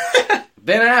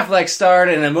 Ben Affleck starred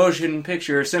in a motion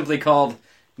picture simply called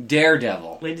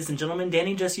Daredevil. Ladies and gentlemen,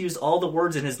 Danny just used all the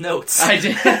words in his notes. I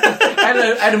did.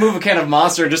 I had to move a can of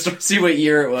Monster just to see what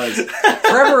year it was.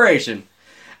 Preparation.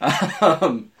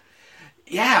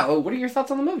 Yeah, well, what are your thoughts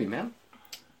on the movie, man?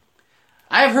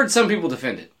 I have heard some people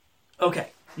defend it. Okay,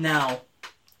 now,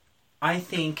 I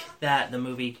think that the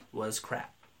movie was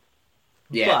crap.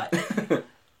 Yeah. But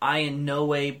I in no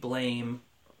way blame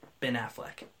Ben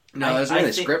Affleck. No, there's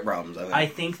really script problems, I think. I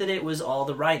think that it was all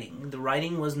the writing. The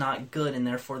writing was not good, and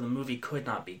therefore the movie could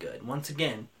not be good. Once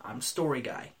again, I'm a story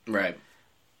guy. Right.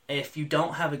 If you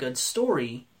don't have a good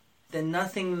story, then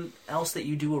nothing else that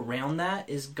you do around that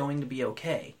is going to be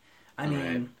okay. I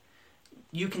mean,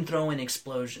 you can throw in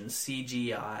explosions,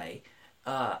 CGI,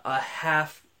 a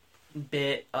half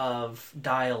bit of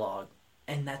dialogue,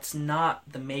 and that's not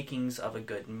the makings of a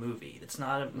good movie. It's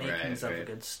not a makings of a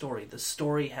good story. The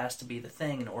story has to be the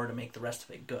thing in order to make the rest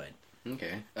of it good.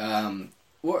 Okay.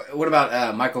 What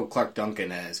about Michael Clark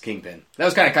Duncan as Kingpin? That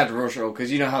was kind of controversial,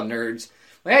 because you know how nerds...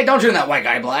 Like, hey, don't turn that white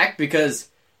guy black, because...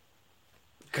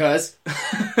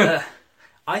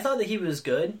 I thought that he was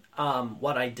good.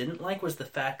 What I didn't like was the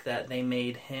fact that they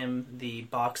made him the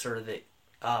boxer that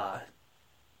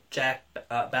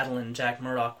Battling Jack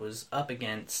Murdoch was up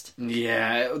against.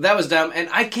 Yeah, that was dumb, and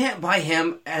I can't buy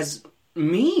him as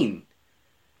mean.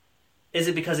 Is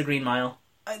it because of Green Mile?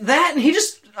 That, and he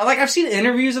just, like, I've seen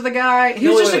interviews of the guy. He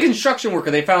was just a construction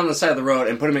worker they found on the side of the road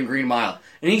and put him in Green Mile.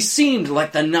 And he seemed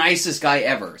like the nicest guy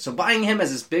ever. So buying him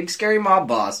as this big, scary mob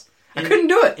boss, I couldn't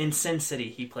do it. In Sin City,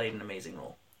 he played an amazing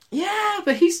role. Yeah,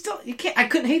 but he still, I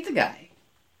couldn't hate the guy.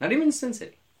 Not even in Sin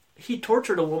City. He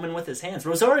tortured a woman with his hands.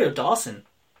 Rosario Dawson.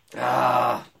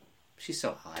 She's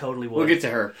so hot. Totally would. We'll get to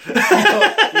her.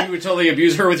 You would totally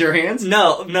abuse her with your hands?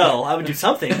 No, I would do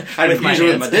something. I'd abuse her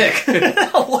with my dick.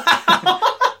 Wow.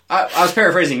 I was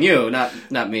paraphrasing you,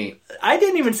 not me. I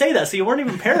didn't even say that, so you weren't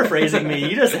even paraphrasing me.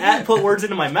 You just put words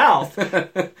into my mouth.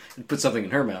 Put something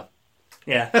in her mouth.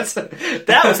 Yeah.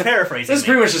 That was paraphrasing. This is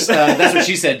pretty much just, that's what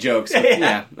she said jokes.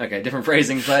 Yeah. Okay, different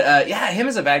phrasing. But, him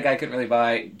as a bad guy I couldn't really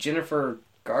buy. Jennifer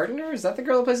Gardner? Is that the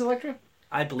girl that plays Elektra?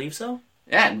 I believe so.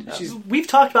 Yeah, we've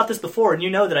talked about this before, and you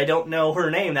know that I don't know her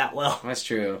name that well. That's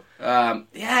true.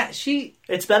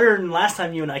 It's better than last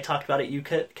time you and I talked about it. You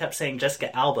kept saying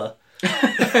Jessica Alba.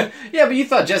 Yeah, but you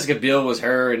thought Jessica Biel was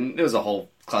her, and it was a whole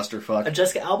clusterfuck.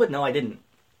 Jessica Alba? No, I didn't.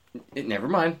 Never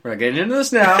mind. We're not getting into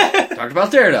this now. Talked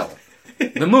about Daredevil.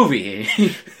 The movie.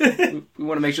 We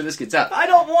want to make sure this gets out. I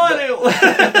don't want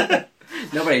to!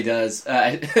 Nobody does.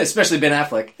 Especially Ben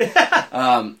Affleck.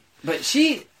 But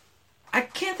I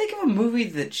can't think of a movie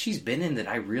that she's been in that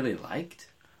I really liked.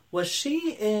 Was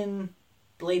she in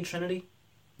Blade Trinity?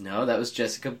 No, that was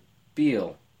Jessica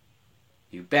Biel.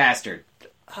 You bastard.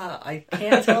 I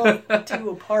can't tell the two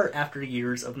apart after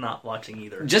years of not watching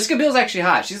either. Jessica Biel's actually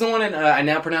hot. She's the one in I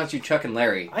Now Pronounce You Chuck and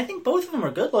Larry. I think both of them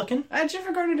are good looking.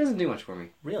 Jennifer Gardner doesn't do much for me.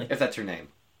 Really? If that's her name.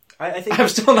 I think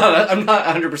I'm not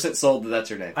 100% sold that that's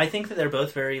her name. I think that they're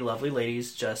both very lovely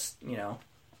ladies, just,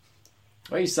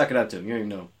 Why you suck it up to him? You don't even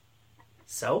know.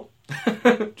 So?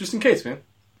 Just in case, man.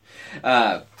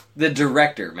 The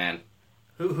director, man.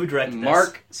 Who directed this?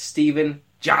 Mark Steven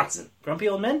Johnson. Grumpy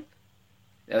Old Men?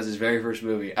 That was his very first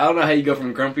movie. I don't know how you go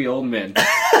from Grumpy Old Men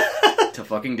to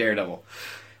fucking Daredevil.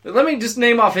 But let me just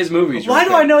name off his movies. Why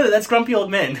do I know that that's Grumpy Old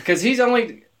Men? Because he's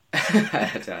only...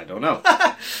 I don't know.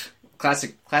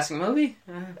 Classic movie?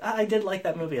 I did like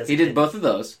that movie as He did both of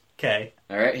those. Okay.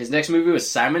 Alright, his next movie was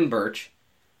Simon Birch.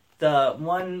 The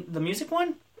music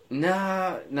one?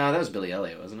 No, that was Billy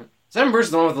Elliot, wasn't it? Simon Birch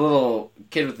is the one with the little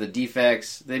kid with the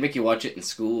defects. They make you watch it in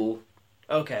school.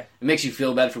 Okay. It makes you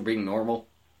feel bad for being normal.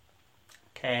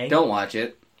 Okay. Don't watch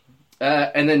it.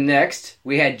 And then next,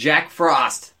 we had Jack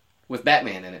Frost with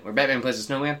Batman in it, where Batman plays a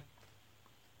snowman.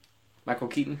 Michael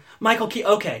Keaton.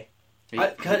 Okay.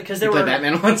 Because there played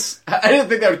Batman once? I didn't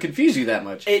think that would confuse you that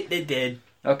much. It did.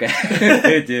 Okay.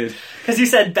 It did. Because you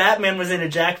said Batman was in a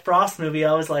Jack Frost movie,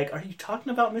 I was like, are you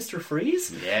talking about Mr.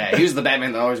 Freeze? Yeah, he was the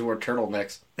Batman that always wore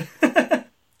turtlenecks.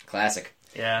 Classic.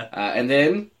 Yeah. And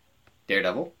then,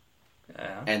 Daredevil.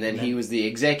 And then he was the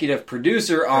executive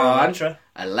producer on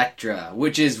Elektra,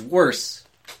 which is worse.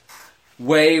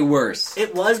 Way worse.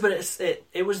 It was, but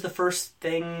it was the first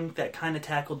thing that kind of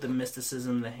tackled the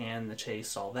mysticism, the hand, the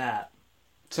chase, all that.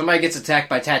 Somebody gets attacked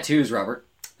by tattoos, Robert.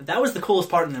 That was the coolest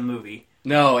part in the movie.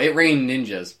 No, it rained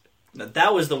ninjas.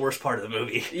 That was the worst part of the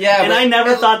movie. Yeah, and I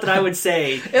never thought that I would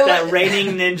say that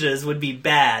raining ninjas would be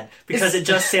bad, because it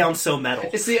just sounds so metal.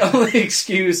 It's the only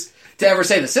excuse to ever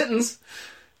say the sentence.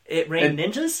 It rained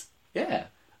ninjas? Yeah.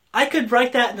 I could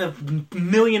write that in a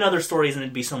million other stories and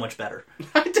it'd be so much better.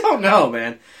 I don't know,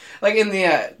 man. Like in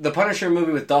the Punisher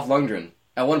movie with Dolph Lundgren,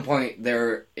 at one point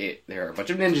there are a bunch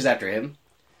of ninjas after him.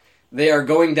 They are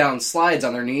going down slides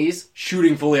on their knees,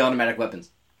 shooting fully automatic weapons.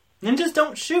 Ninjas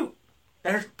don't shoot.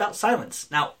 They're about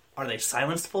silence. Now, are they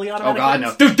silenced fully automatic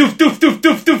weapons? Oh god, no. Doof, doof, doof,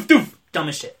 doof, doof, doof. Dumb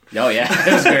as shit. Oh yeah,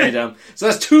 that was very dumb. So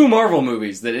that's two Marvel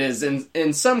movies that is,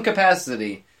 in some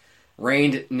capacity,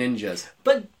 rained ninjas.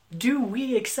 But Do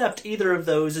we accept either of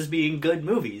those as being good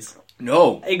movies?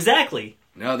 No. Exactly.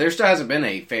 No, there still hasn't been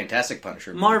a fantastic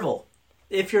Punisher movie. Marvel,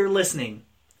 if you're listening,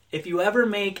 if you ever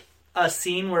make a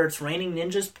scene where it's raining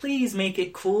ninjas, please make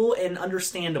it cool and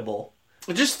understandable.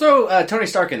 Just throw Tony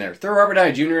Stark in there. Throw Robert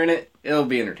Downey Jr. in it. It'll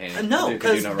be entertaining. No,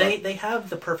 because they have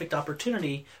the perfect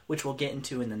opportunity, which we'll get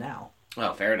into in the now.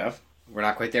 Well, fair enough. We're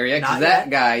not quite there yet, Not because that yet.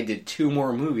 guy did 2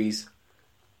 more movies.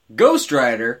 Ghost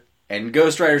Rider and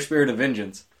Ghost Rider Spirit of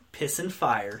Vengeance. Piss and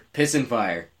fire. Piss and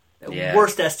Fire. Yeah.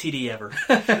 Worst STD ever.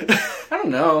 I don't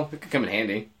know. It could come in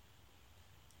handy.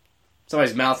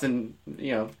 Somebody's mouthing,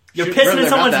 You're running pissing in their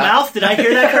someone's out. mouth? Did I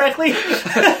hear that correctly?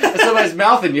 If somebody's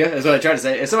mouthing you, is what I tried to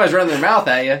say. If somebody's running their mouth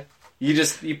at you,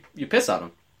 you piss on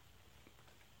them.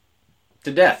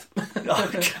 To death.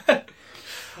 Oh, God.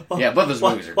 Yeah, both those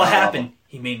movies are What god happened? awful.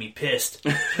 He made me pissed.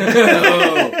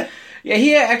 Oh. Yeah,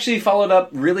 he actually followed up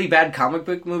really bad comic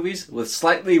book movies with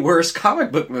slightly worse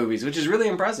comic book movies, which is really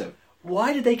impressive.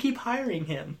 Why did they keep hiring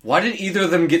him? Why did either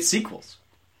of them get sequels?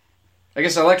 I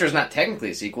guess Elektra's not technically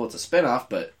a sequel, it's a spin-off,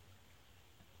 but...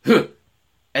 And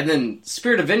then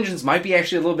Spirit of Vengeance might be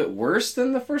actually a little bit worse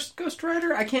than the first Ghost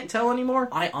Rider? I can't tell anymore.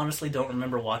 I honestly don't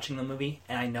remember watching the movie,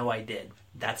 and I know I did.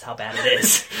 That's how bad it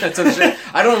is. That's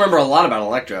I don't remember a lot about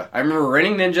Elektra. I remember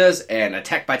Raining Ninjas and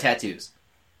Attacked by Tattoos.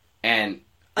 And...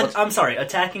 I'm sorry,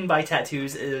 attacking by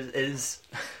tattoos is...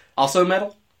 Also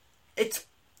metal? It's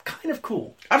kind of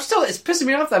cool. It's pissing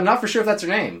me off that I'm not for sure if that's her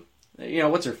name.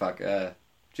 What's her fuck?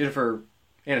 Jennifer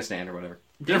Aniston or whatever.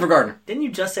 Jennifer Gardner. Didn't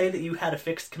you just say that you had a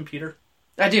fixed computer?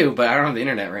 I do, but I don't have the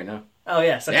internet right now. Oh,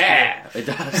 yeah. Such It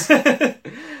does.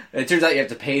 It turns out you have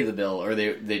to pay the bill, or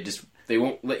they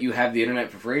won't let you have the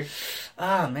internet for free.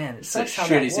 Ah, man. It sucks how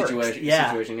shitty that works.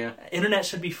 situation, yeah. Internet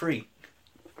should be free.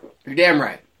 You're damn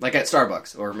right. Like at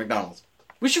Starbucks or McDonald's.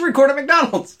 We should record at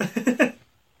McDonald's!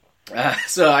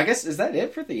 So I guess, is that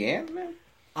it for the Ant-Man?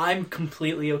 I'm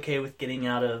completely okay with getting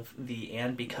out of the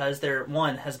and because there,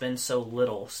 one, has been so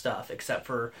little stuff, except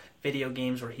for video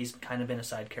games where he's kind of been a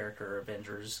side character,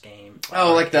 Avengers game.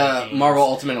 Oh, like the games, Marvel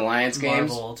Ultimate Alliance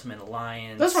games? Marvel Ultimate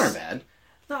Alliance. Those weren't bad.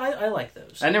 No, I like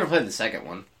those. I never played the second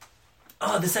one.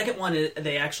 The second one,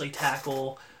 they actually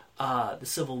tackle the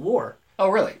Civil War. Oh,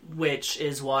 really? Which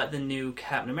is what the new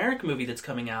Captain America movie that's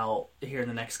coming out here in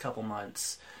the next couple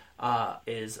months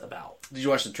is about. Did you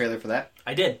watch the trailer for that?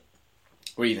 I did.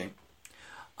 What do you think?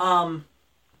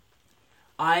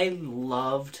 I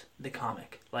loved the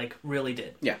comic. Like, really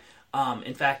did. Yeah.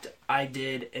 In fact, I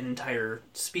did an entire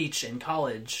speech in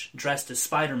college dressed as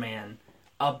Spider-Man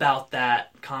about that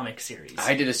comic series.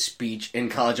 I did a speech in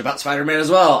college about Spider-Man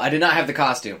as well. I did not have the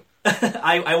costume.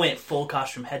 I went full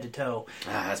costume head to toe.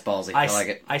 Ah, that's ballsy. I like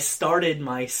it. I started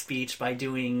my speech by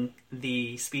doing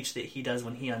the speech that he does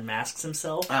when he unmasks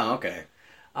himself. Oh, okay.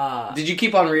 Did you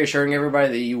keep on reassuring everybody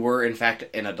that you were, in fact,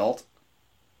 an adult?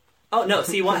 Oh, no.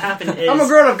 See, what happened is... I'm a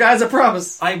grown-up, guys, I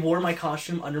promise. I wore my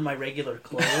costume under my regular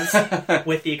clothes,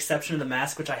 with the exception of the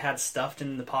mask, which I had stuffed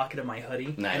in the pocket of my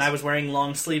hoodie. Nice. And I was wearing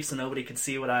long sleeves so nobody could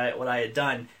see what I had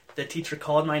done. The teacher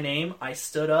called my name. I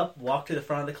stood up, walked to the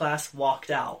front of the class,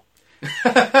 walked out.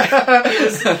 It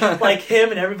was like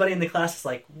him and everybody in the class was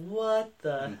like, what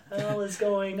the hell is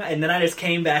going on? And then I just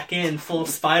came back in full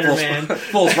Spider-Man.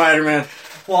 Full Spider-Man.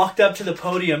 Walked up to the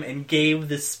podium and gave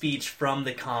the speech from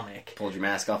the comic. Pulled your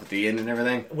mask off at the end and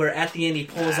everything? Where at the end he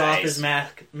pulls Nice. off his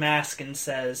mask and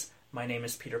says, my name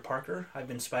is Peter Parker. I've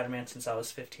been Spider-Man since I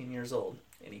was 15 years old.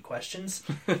 Any questions?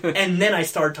 And then I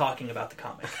started talking about the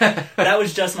comic. That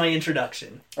was just my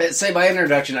introduction. Say my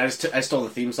introduction, I stole the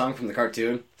theme song from the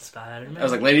cartoon. Spider-Man. I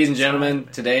was like, ladies and gentlemen,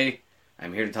 Spider-Man. today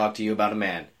I'm here to talk to you about a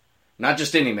man. Not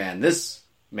just any man. This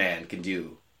man can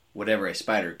do whatever a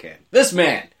spider can. This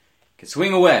man can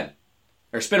swing a web,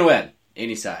 or spin a web,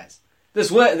 any size.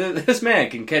 This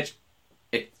man can catch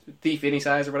a thief any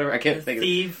size or whatever. I can't think of it.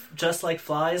 Thief, just like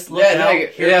flies. Look Yeah, out. I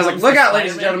Here was like, comes look the out,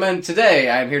 ladies and Spider-Man." gentlemen. Today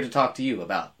I am here to talk to you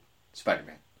about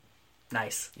Spider-Man.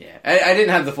 Nice. Yeah, I didn't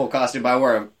have the full costume, but I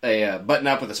wore a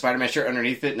button-up with a Spider-Man shirt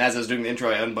underneath it, and as I was doing the intro,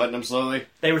 I unbuttoned them slowly.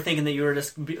 They were thinking that you were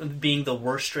just being the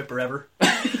worst stripper ever.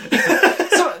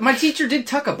 So, my teacher did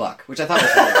tuck a buck, which I thought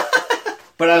was funny.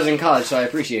 But I was in college, so I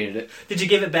appreciated it. Did you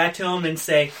give it back to him and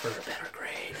say, for a better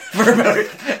grade?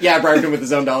 Yeah, I bribed him with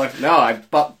his own dollar. No, I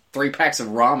bought 3 packs of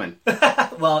ramen.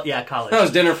 Well, yeah, college. That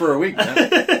was dinner for a week,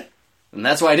 man. And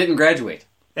that's why I didn't graduate.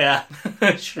 Yeah.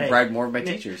 I should have bribed more of my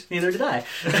teachers. Neither did I.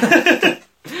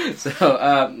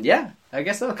 So, yeah, I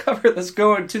guess that'll cover it. Let's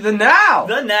go into the now.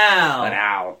 The now. The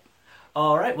now.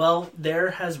 All right. Well,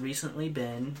 there has recently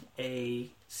been a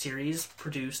series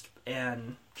produced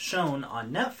and shown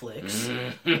on Netflix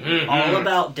all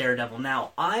about Daredevil.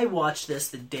 Now, I watched this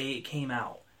the day it came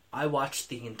out. I watched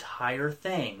the entire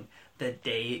thing the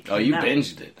day it came Oh, you out.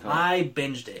 binged it. Huh? I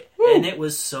binged it, Woo. and it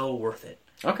was so worth it.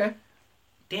 Okay.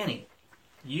 Danny,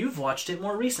 you've watched it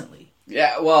more recently.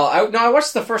 Yeah, well, I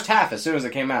watched the first half as soon as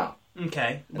it came out.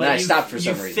 Okay. And then I stopped for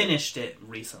some reason. You finished it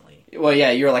recently. Well,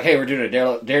 yeah, you were like, hey, we're doing a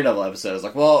Daredevil episode. I was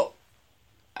like, well,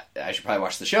 I should probably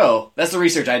watch the show. That's the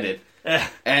research I did.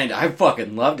 And I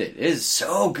fucking loved it. It is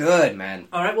so good, man.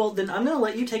 All right, well, then I'm going to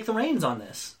let you take the reins on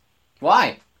this.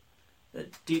 Why?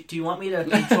 Do you want me to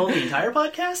control the entire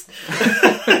podcast?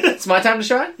 It's my time to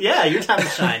shine? Yeah, your time to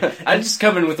shine. I just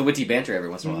come in with the witty banter every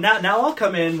once in a while. Now I'll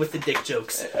come in with the dick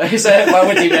jokes. I said by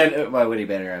witty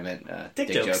banter, I meant dick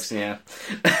jokes. Yeah.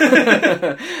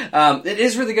 It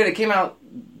is really good. It came out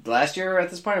last year at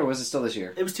this point, or was it still this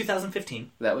year? It was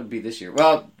 2015. That would be this year.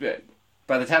 Well,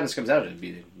 by the time this comes out, it'd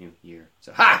be the new year.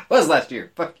 So, was last year.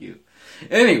 Fuck you.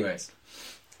 Anyways,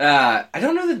 I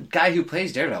don't know the guy who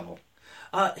plays Daredevil.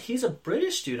 He's a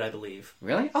British dude, I believe.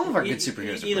 Really? All of our good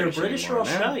superheroes are either British or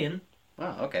Australian.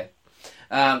 Oh, okay.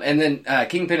 And then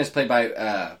Kingpin is played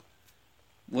by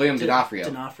William D'Onofrio.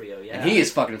 D'Onofrio, yeah. And he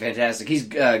is fucking fantastic. He's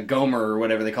Gomer, or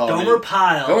whatever they call him. Gomer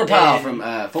Pyle. Gomer Pyle from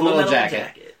Full Metal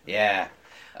Jacket. Yeah.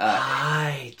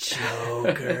 Hi,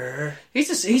 Joker.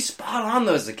 He's spot on,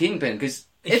 though, as the Kingpin, because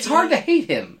it's hard to hate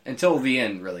him until the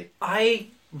end, really. I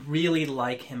really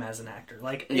like him as an actor.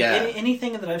 Like,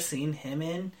 anything that I've seen him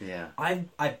in,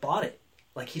 I bought it.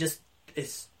 Like, he just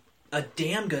is a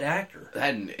damn good actor.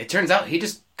 And it turns out he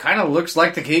just kind of looks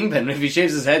like the Kingpin if he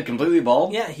shaves his head completely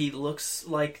bald. Yeah, he looks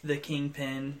like the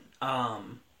Kingpin.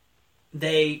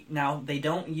 They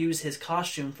don't use his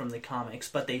costume from the comics,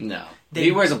 but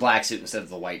he wears a black suit instead of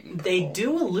the white and purple. They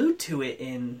do allude to it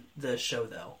in the show,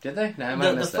 though. Did they? No, I might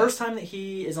have missed the first time that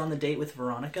he is on the date with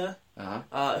Veronica,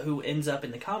 who ends up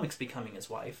in the comics becoming his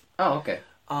wife. Oh, okay.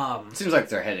 Seems like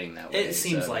they're heading that way. It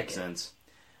seems like makes sense.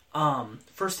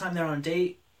 First time they're on a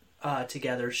date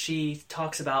together, she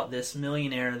talks about this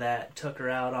millionaire that took her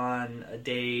out on a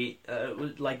date,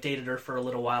 dated her for a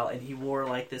little while, and he wore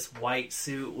like this white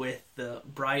suit with the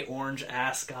bright orange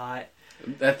ascot.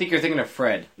 I think you're thinking of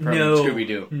Fred from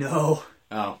Scooby-Doo. No.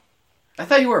 Oh. I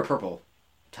thought you wore a purple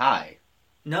tie.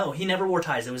 No, he never wore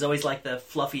ties. It was always like the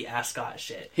fluffy ascot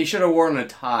shit. He should have worn a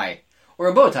tie. Or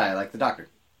a bow tie, like the Doctor.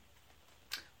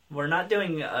 We're not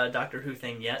doing a Doctor Who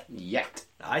thing yet. Yet.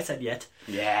 I said yet.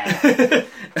 Yeah.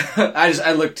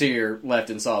 I looked to your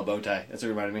left and saw a bow tie. That's what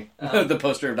reminded me. The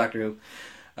poster of Doctor Who.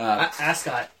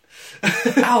 Ascot.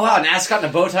 Oh, wow. An ascot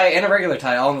and a bow tie and a regular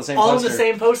tie all in the same poster. All in the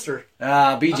same poster.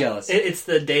 Be jealous. It's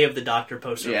the Day of the Doctor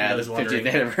poster. Yeah, the 50th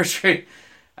anniversary.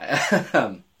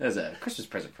 That's a Christmas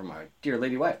present from my dear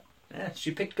lady wife. Yeah,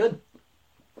 she picked good.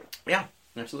 Yeah,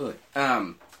 absolutely.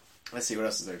 Let's see, what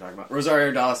else is there to talk about?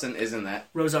 Rosario Dawson is in that.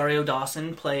 Rosario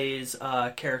Dawson plays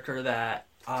a character that...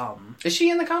 is she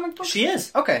in the comic book? She is.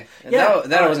 Okay. Yeah,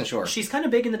 that I wasn't sure. She's kind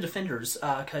of big in the Defenders,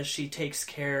 because she takes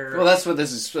care... Well, that's what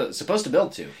this is supposed to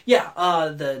build to. Yeah,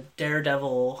 the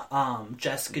Daredevil,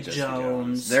 Jessica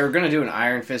Jones. They were going to do an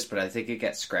Iron Fist, but I think it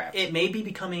got scrapped. It may be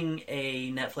becoming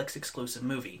a Netflix exclusive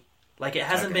movie. Like, it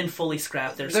hasn't been fully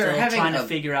scrapped. They're still trying to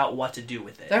figure out what to do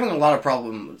with it. They're having a lot of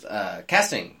problems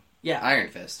casting Iron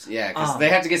Fist. Yeah, because they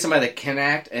have to get somebody that can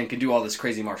act and can do all this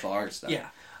crazy martial arts stuff. Yeah.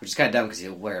 Which is kind of dumb because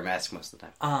he'll wear a mask most of the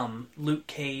time. Luke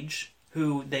Cage,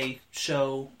 who they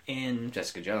show in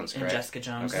Jessica Jones,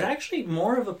 is actually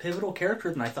more of a pivotal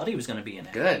character than I thought he was going to be in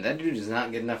it. Good. That dude does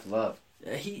not get enough love.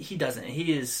 He doesn't.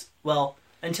 He is, well,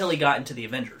 until he got into the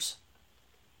Avengers.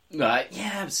 Yeah,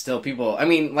 but still, people... I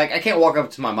mean, like, I can't walk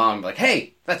up to my mom and be like,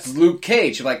 hey, that's Luke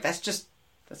Cage. She'll be like, that's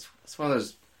one of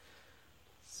those...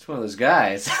 It's one of those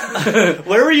guys.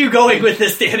 Where were you going with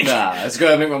this, Danny? Nah, it's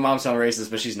going to make my mom sound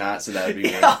racist, but she's not, so that would be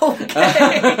weird.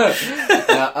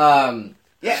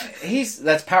 Okay.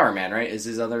 That's Power Man, right? Is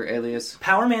his other alias?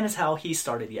 Power Man is how he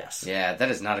started, yes. Yeah, that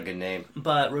is not a good name.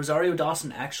 But Rosario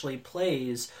Dawson actually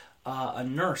plays a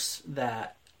nurse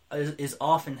that is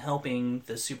often helping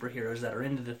the superheroes that are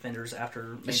in the Defenders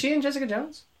after... Is she in Jessica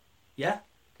Jones? Yeah.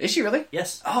 Is she really?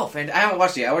 Yes. Oh, I haven't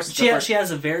watched it. She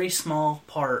has a very small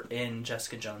part in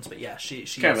Jessica Jones, but yeah, she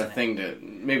kind of a thing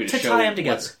to show tie them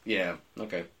together. Yeah,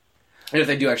 okay. And if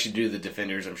they do actually do the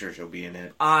Defenders, I'm sure she'll be in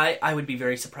it. I would be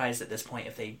very surprised at this point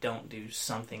if they don't do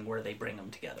something where they bring them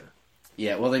together.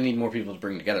 Yeah, well, they need more people to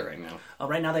bring together right now.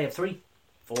 Right now they have 3.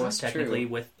 4, That's technically,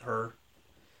 true. with her.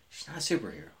 She's not a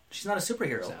superhero. She's not a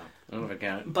superhero. So, I don't know if I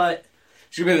count it. But...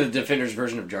 She'll be the Defenders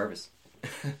version of Jarvis.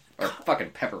 Or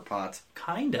fucking Pepper Potts.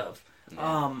 Kind of.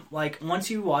 Yeah. Once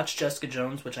you watch Jessica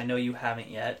Jones, which I know you haven't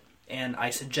yet, and I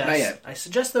Not suggest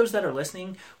yet. those that are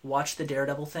listening watch the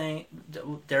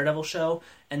Daredevil show,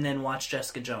 and then watch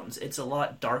Jessica Jones. It's a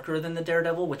lot darker than the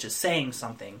Daredevil, which is saying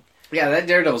something. Yeah, that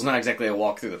Daredevil's not exactly a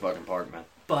walk through the fucking park, man.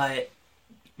 But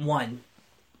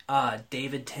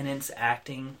David Tennant's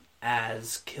acting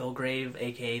as Kilgrave,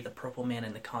 aka the Purple Man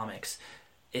in the comics,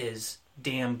 is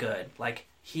damn good. Like,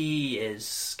 he is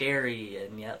scary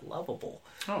and yet lovable.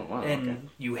 Oh, wow. And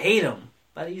you hate him,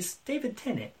 but he's David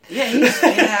Tennant.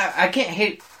 Yeah, I can't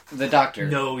hate the Doctor.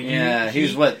 No,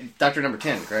 he's what, Doctor number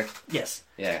 10, correct? Yes.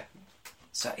 Yeah.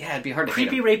 So, yeah, it'd be hard to hate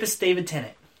Creepy him. rapist David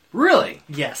Tennant. Really?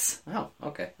 Yes. Oh,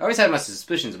 okay. I always had my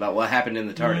suspicions about what happened in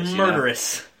the TARDIS.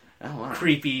 Murderous. Oh, wow.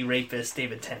 Creepy rapist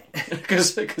David Tennant.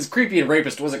 Because creepy and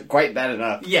rapist wasn't quite bad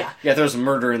enough. Yeah. Yeah, throw some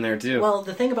murder in there, too. Well,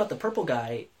 the thing about the purple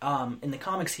guy, in the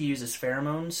comics he uses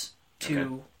pheromones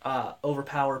to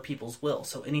overpower people's will.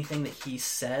 So anything that he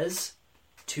says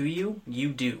to you,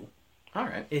 you do. All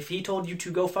right. If he told you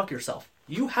to go fuck yourself,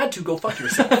 you had to go fuck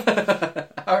yourself.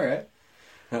 All right.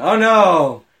 Oh,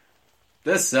 no.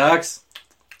 This sucks.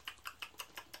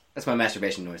 That's my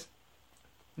masturbation noise.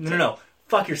 No.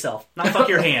 Fuck yourself. Not fuck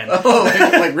your hand. Oh,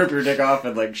 like rip your dick off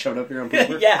and like shove it up your own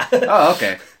pooper? Yeah. Oh,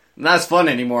 okay. Not as fun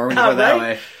anymore when you go that Right?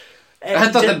 way. And I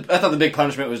thought the big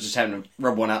punishment was just having to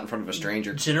rub one out in front of a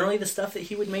stranger. generally the stuff that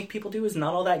he would make people do is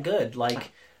not all that good.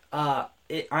 Like,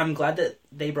 I'm glad that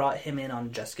they brought him in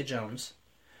on Jessica Jones,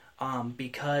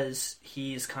 because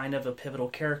he's kind of a pivotal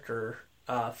character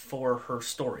for her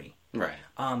story. Right.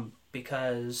 And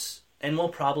we'll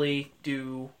probably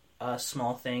do a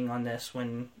small thing on this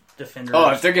when Defenders...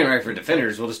 Oh, if they're getting ready for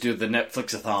Defenders, we'll just do the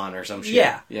Netflix-a-thon or some shit.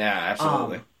 Yeah. Yeah,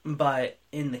 absolutely. But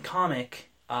in the comic,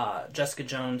 Jessica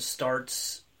Jones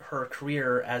starts her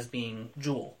career as being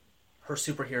Jewel. Her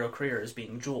superhero career as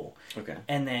being Jewel. Okay.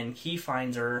 And then he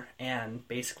finds her and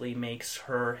basically makes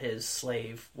her his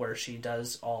slave, where she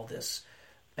does all this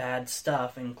bad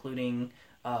stuff, including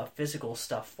physical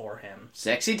stuff for him.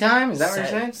 Sexy time? Is that what you're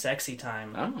saying? Sexy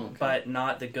time. Oh, okay. But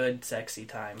not the good sexy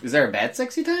time. Is there a bad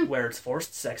sexy time? Where it's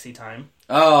forced sexy time.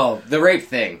 Oh, the rape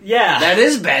thing. Yeah. That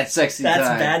is bad sexy That's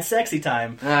time. bad sexy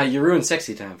time. You ruined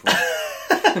sexy time for me.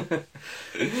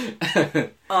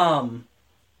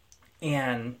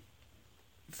 And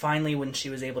finally when she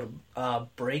was able to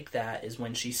break that is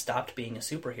when she stopped being a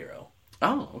superhero.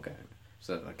 Oh, okay.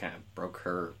 So that kind of broke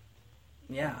her...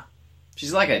 Yeah.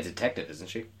 She's like a detective, isn't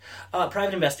she?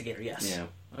 Private investigator, yes. Yeah.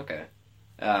 Okay.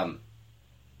 We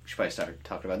should probably start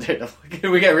talking about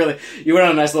Daredevil. We got really... You went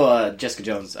on a nice little Jessica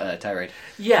Jones tirade.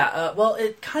 Yeah, well,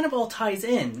 it kind of all ties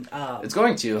in. It's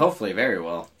going to, hopefully, very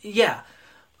well. Yeah.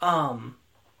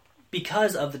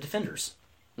 Because of the Defenders.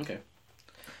 Okay.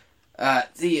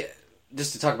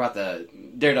 Just to talk about the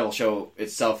Daredevil show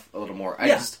itself a little more.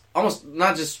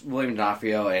 Not just William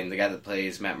D'Onofrio and the guy that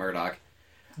plays Matt Murdock.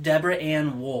 Deborah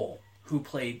Ann Wool, who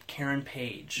played Karen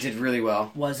Page, Did really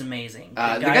well. was amazing. The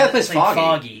guy that plays played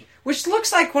Foggy. Which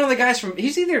looks like one of the guys from...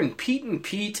 He's either in Pete and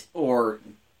Pete or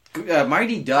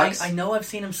Mighty Ducks. I know I've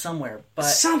seen him somewhere, but...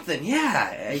 Something,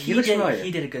 yeah. He looks familiar.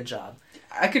 He did a good job.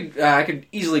 I could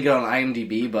easily get on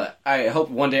IMDb, but I hope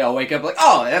one day I'll wake up like,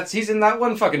 oh, he's in that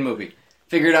one fucking movie.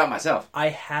 Figure it out myself. I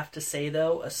have to say,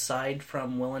 though, aside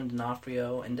from Willem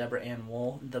D'Onofrio and Deborah Ann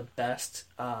Wool, the best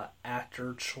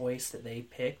actor choice that they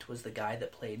picked was the guy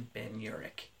that played Ben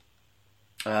Urich.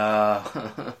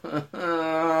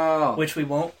 Which we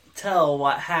won't tell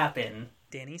what happened.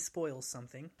 Danny spoils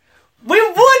something. We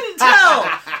wouldn't tell!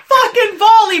 Fucking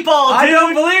volleyball, dude! I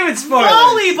don't believe it's spoilers!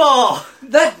 Volleyball!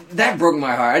 That broke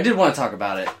my heart. I did want to talk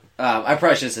about it. I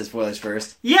probably should have said spoilers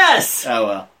first. Yes! Oh,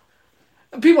 well.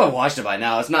 People have watched it by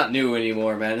now. It's not new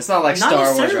anymore, man. It's not like Not Star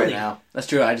Wars right necessarily. now. That's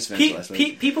true. I just finished last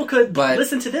week. People could But-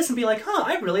 listen to this and be like,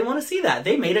 I really want to see that.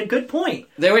 They made a good point.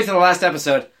 They wait till the last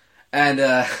episode, and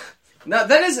no,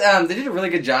 that is they did a really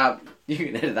good job. You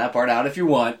can edit that part out if you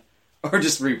want, or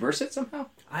just reverse it somehow.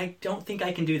 I don't think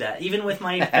I can do that, even with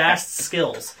my vast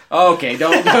skills. Okay,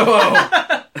 don't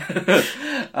go.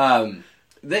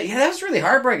 That was really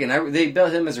heartbreaking. They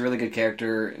built him as a really good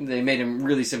character. They made him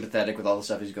really sympathetic with all the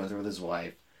stuff he's going through with his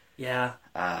wife. Yeah.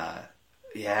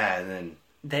 Yeah, and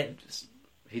then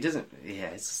he doesn't. Yeah,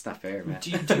 it's just not fair, man.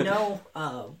 Do you know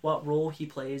what role he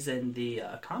plays in the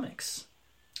comics?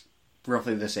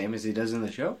 Roughly the same as he does in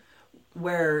the show.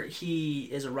 Where he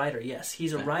is a writer, yes.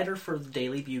 He's a writer for the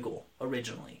Daily Bugle,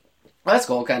 originally. Well, that's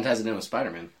cool. Kind of ties it in with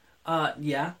Spider-Man.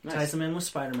 Yeah, Nice. ties him in with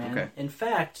Spider-Man. Okay. In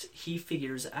fact, he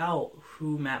figures out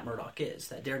who Matt Murdock is,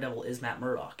 that Daredevil is Matt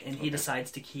Murdock, and he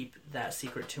decides to keep that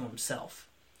secret to himself.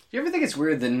 Do you ever think it's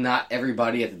weird that not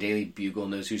everybody at the Daily Bugle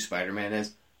knows who Spider-Man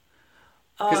is?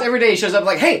 Because every day he shows up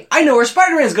like, hey, I know where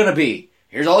Spider-Man's going to be!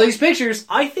 here's all these pictures.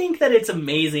 I think that it's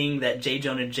amazing that J.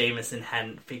 Jonah Jameson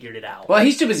hadn't figured it out. Well,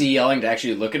 he's too busy yelling to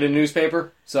actually look at a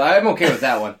newspaper, so I'm okay with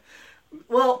that one.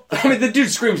 Well, I mean, the dude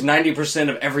screams 90%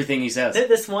 of everything he says.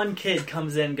 This one kid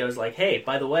comes in and goes like, hey,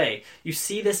 by the way, you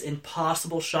see this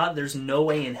impossible shot there's no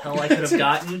way in hell I could have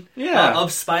gotten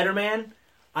of Spider-Man?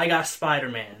 I got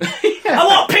Spider-Man. I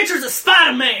want pictures of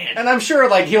Spider-Man! And I'm sure,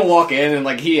 like, he'll walk in and,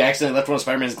 like, he accidentally left one of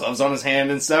Spider-Man's gloves on his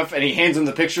hand and stuff, and he hands him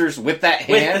the pictures with that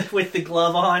hand. With the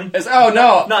glove on. Oh,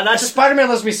 no. No, not just... Spider-Man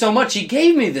loves me so much, he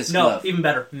gave me this glove. No, even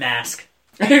better. Mask.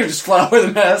 He would just fly with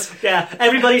a mask. Yeah,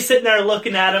 everybody's sitting there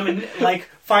looking at him, and like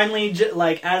finally,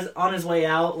 like as on his way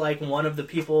out, like one of the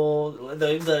people,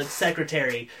 the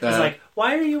secretary, is like,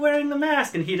 "Why are you wearing the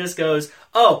mask?" And he just goes,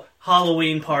 "Oh,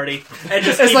 Halloween party," and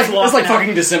just it's keeps like walking out.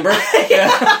 fucking December. Yeah.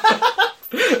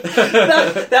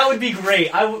 that would be great.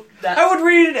 I would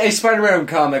read a Spider-Man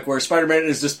comic where Spider-Man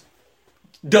is just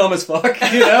dumb as fuck,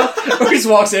 you know? Or he just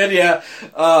walks in,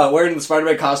 wearing the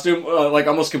Spider-Man costume, like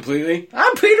almost completely.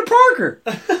 I'm Peter Parker!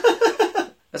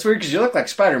 That's weird because you look like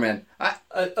Spider-Man.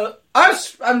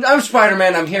 I'm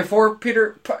Spider-Man, I'm here for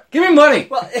Peter give me money!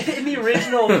 Well, in the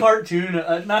original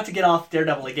cartoon, not to get off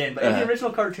Daredevil again, but in the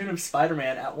original cartoon of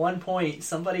Spider-Man, at one point,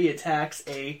 somebody attacks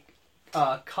a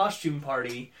costume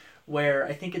party where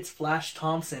I think it's Flash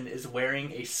Thompson is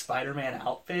wearing a Spider-Man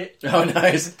outfit. Oh,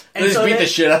 nice! And they just beat the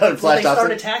shit out of Flash Thompson.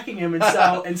 They start attacking him,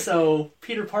 and so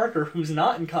Peter Parker, who's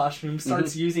not in costume,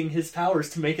 starts using his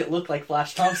powers to make it look like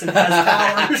Flash Thompson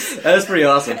has powers. That's pretty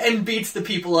awesome. And beats the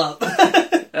people up.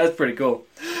 That's pretty cool.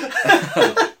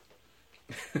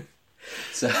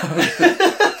 So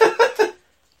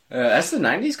that's the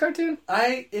 '90s cartoon.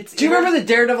 Do you remember the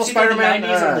Daredevil Spider-Man? The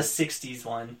 '90s or the '60s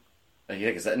one? Yeah,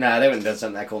 because they wouldn't have done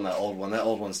something that cool in that old one. That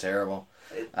old one's terrible.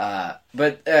 But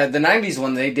the '90s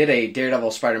one, they did a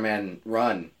Daredevil Spider-Man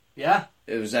run. Yeah,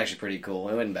 it was actually pretty cool.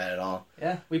 It wasn't bad at all.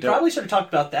 Yeah, we probably should have talked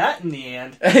about that in the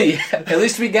end. Yeah, at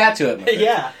least we got to it.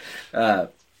 Yeah.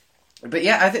 But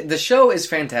yeah, I think the show is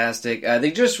fantastic.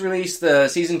 They just released the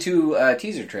season 2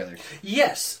 teaser trailer.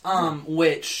 Yes,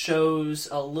 which shows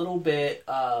a little bit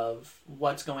of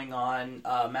what's going on.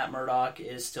 Matt Murdock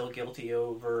is still guilty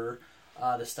over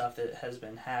the stuff that has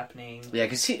been happening. Yeah,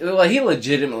 because he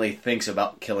legitimately thinks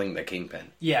about killing the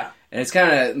Kingpin. Yeah. And it's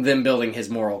kind of them building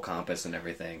his moral compass and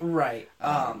everything. Right.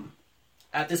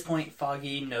 At this point,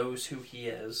 Foggy knows who he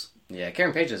is. Yeah,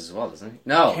 Karen Page does as well, doesn't he?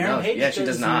 No, Karen Page she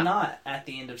does not at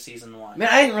the end of season 1. Man,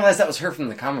 I didn't realize that was her from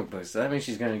the comic books. So that means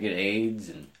she's going to get AIDS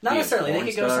and not necessarily.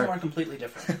 They could go somewhere completely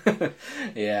different.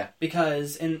 Yeah.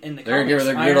 Because in the comics, they're going to give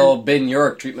her the good old Ben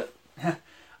York treatment.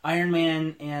 Iron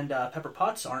Man and Pepper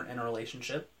Potts aren't in a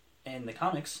relationship in the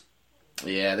comics.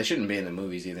 Yeah, they shouldn't be in the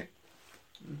movies either.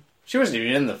 She wasn't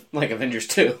even in the Avengers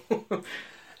 2.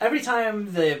 Every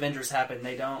time the Avengers happen,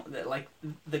 they don't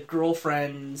the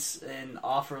girlfriends and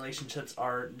off relationships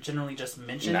are generally just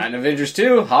mentioned. Not in Avengers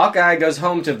 2. Hawkeye goes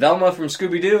home to Velma from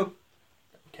Scooby-Doo.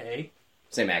 Okay.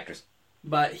 Same actress.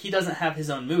 But he doesn't have his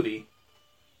own movie.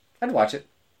 I'd watch it.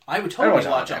 I would totally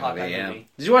watch a Hawkeye movie.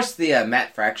 Did you watch the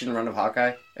Matt Fraction run of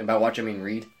Hawkeye? And by watch, I mean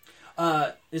read.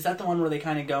 Is that the one where they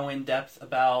kind of go in depth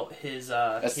about his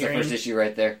That's hearing? the first issue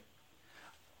right there.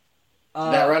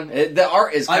 That run? The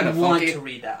art is kind of funky. I want to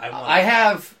read that. I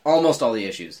have almost all the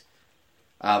issues.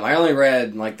 I only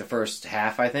read the first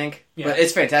half, I think. Yeah. But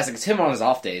it's fantastic. It's him on his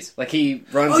off days. He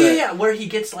runs. Oh yeah, where he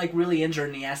gets really injured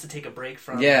and he has to take a break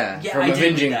from. Yeah, from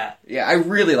avenging. Did read that. Yeah, I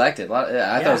really liked it.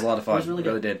 I thought it was a lot of fun. It was really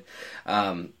good. Did.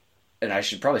 And I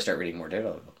should probably start reading more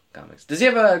Daredevil comics. Does he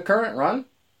have a current run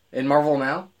in Marvel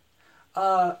now?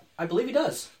 I believe he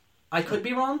does. I could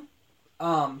be wrong.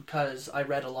 Because I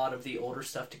read a lot of the older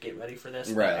stuff to get ready for this.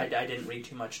 Right. I didn't read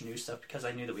too much new stuff because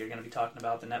I knew that we were going to be talking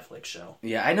about the Netflix show.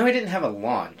 Yeah, I know he didn't have a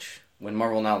launch. When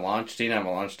Marvel Now launched, he didn't have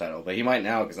a launch title. But he might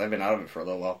now because I've been out of it for a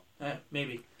little while.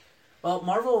 Maybe. Well,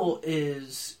 Marvel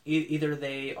is... either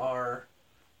they are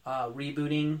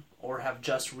rebooting or have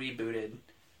just rebooted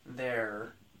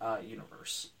their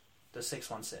universe. The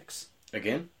 616.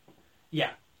 Again?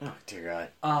 Yeah. Oh, dear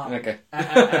God. Okay.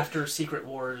 After Secret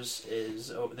Wars is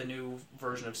over, the new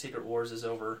version of Secret Wars is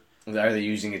over. Are they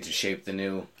using it to shape the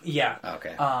new? Yeah.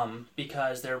 Okay.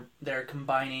 Because they're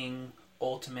combining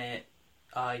Ultimate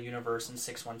Universe and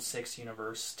 616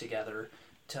 Universe together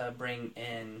to bring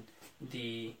in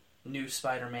the new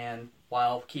Spider-Man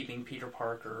while keeping Peter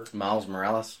Parker. Miles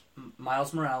Morales,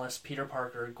 Peter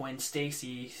Parker, Gwen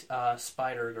Stacy,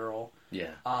 Spider-Girl.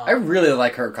 Yeah. I really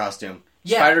like her costume.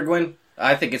 Yeah. Spider-Gwen.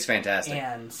 I think it's fantastic.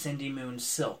 And Cindy Moon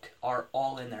Silk are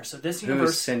all in there. So this universe... Who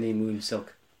is Cindy Moon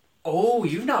Silk? Oh,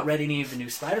 you've not read any of the new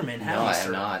Spider-Man, have you, No, I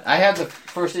have not. I have the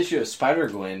first issue of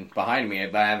Spider-Gwen behind me,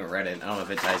 but I haven't read it. I don't know if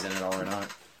it ties in at all or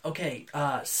not. Okay,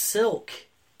 Silk,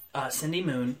 Cindy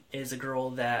Moon, is a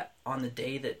girl that on the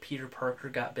day that Peter Parker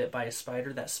got bit by a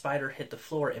spider, that spider hit the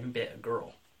floor and bit a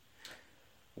girl.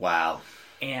 Wow.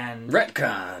 And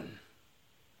Retcon.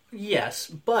 yes,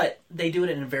 but they do it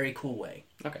in a very cool way.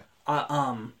 Okay.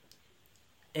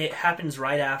 It happens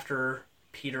right after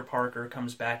Peter Parker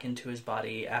comes back into his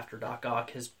body after Doc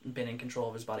Ock has been in control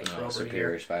of his body for over a Superior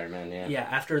year. Spider-Man, yeah. Yeah,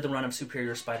 after the run of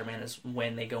Superior Spider-Man is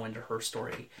when they go into her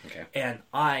story. Okay. And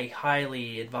I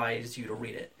highly advise you to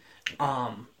read it.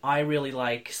 I really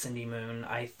like Cindy Moon.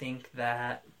 I think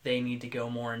that they need to go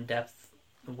more in depth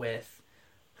with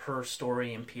her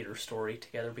story and Peter's story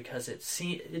together because it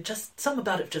just something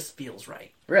about it just feels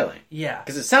right. Really? Yeah.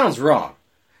 Because it sounds wrong.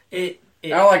 I It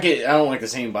don't like it. I don't like the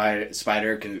same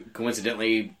spider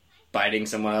coincidentally biting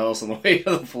someone else on the way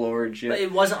to the floor and shit. But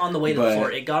it wasn't on the way to the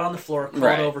floor. It got on the floor,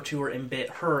 crawled over to her, and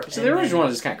bit her. So the original one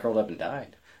just kind of curled up and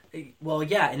died. Well,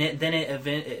 yeah, and it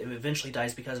eventually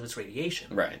dies because of its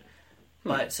radiation. Right.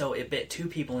 But so it bit two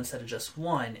people instead of just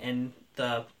one, and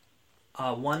the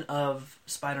one of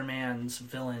Spider-Man's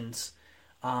villains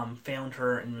found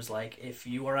her and was like, "If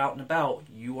you are out and about,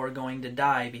 you are going to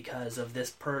die because of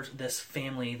this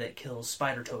family that kills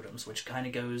spider totems," which kind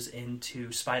of goes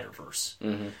into Spider-Verse,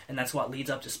 and that's what leads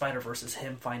up to Spider-Verse is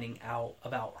him finding out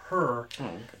about her,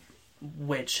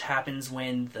 which happens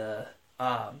when the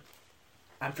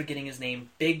I'm forgetting his name,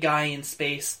 big guy in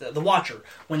space, the Watcher,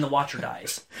 when the Watcher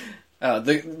dies.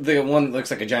 The one that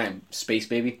looks like a giant space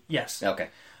baby? Yes. Okay.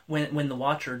 When the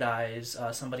Watcher dies,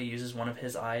 somebody uses one of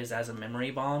his eyes as a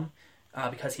memory bomb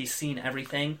because he's seen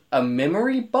everything. A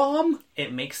memory bomb?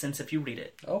 It makes sense if you read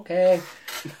it. Okay.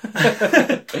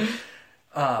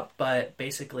 But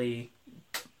basically,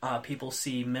 people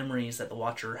see memories that the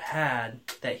Watcher had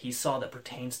that he saw that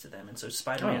pertains to them. And so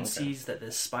Spider-Man sees that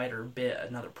this spider bit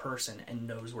another person and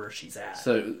knows where she's at.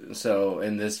 So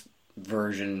in this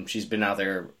version, she's been out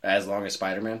there as long as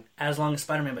Spider-Man? As long as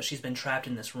Spider-Man, but she's been trapped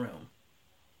in this room.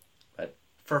 What?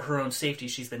 For her own safety,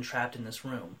 she's been trapped in this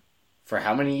room. For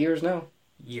how many years now?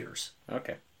 Years.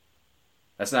 Okay.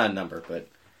 That's not a number, but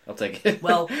I'll take it.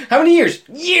 Well, how many years?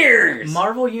 Years!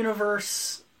 Marvel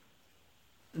Universe,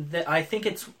 I think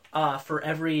it's for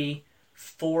every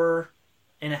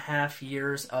 4.5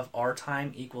 years of our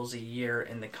time equals a year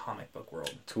in the comic book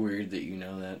world. It's weird that you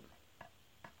know that.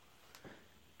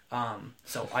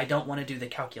 So I don't want to do the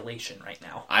calculation right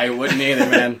now. I wouldn't either,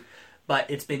 man. But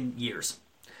it's been years.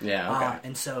 Yeah, okay.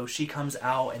 And so she comes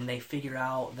out and they figure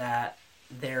out that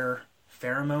their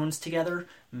pheromones together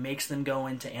makes them go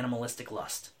into animalistic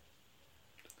lust.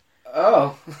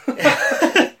 Oh.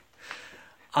 Okay,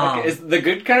 is the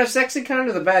good kind of sexy kind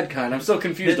or the bad kind? I'm still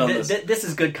confused on this. This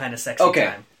is good kind of sexy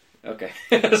time. Okay.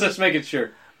 Just making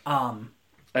sure. I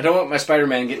don't want my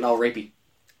Spider-Man getting all rapey.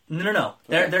 No.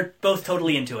 They're both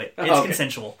totally into it. It's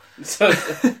consensual. So,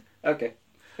 okay.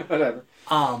 Whatever.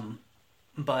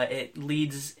 But it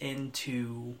leads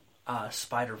into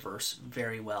Spider-Verse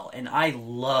very well. And I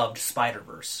loved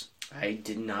Spider-Verse. I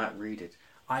did not read it.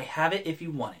 I have it if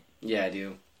you want it. Yeah, I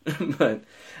do. But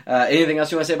anything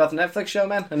else you want to say about the Netflix show,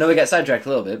 man? I know we got sidetracked a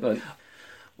little bit, but...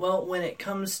 Well, when it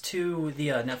comes to the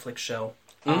Netflix show,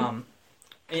 in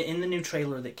the new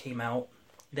trailer that came out,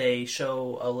 they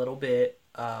show a little bit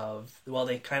of... Well,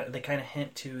 they kind of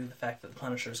hint to the fact that the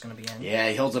Punisher is going to be in. Yeah,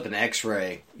 he holds up an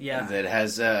X-ray. Yeah. That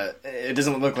has... it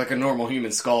doesn't look like a normal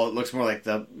human skull. It looks more like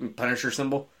the Punisher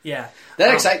symbol. Yeah.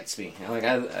 That excites me. Like,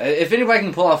 if anybody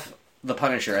can pull off the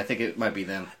Punisher, I think it might be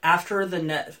them. After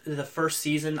the first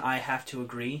season, I have to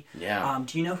agree. Yeah.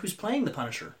 Do you know who's playing the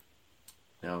Punisher?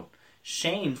 No.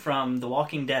 Shane from The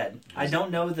Walking Dead. I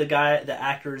don't know the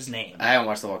actor's name. I haven't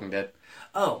watched The Walking Dead.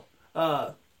 Oh,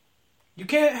 you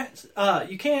can't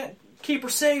keep her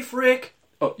safe, Rick.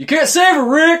 Oh, you can't save her,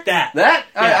 Rick. That. Yeah.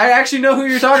 I actually know who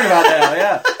you're talking about now.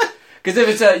 Yeah. Because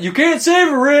if it's you can't save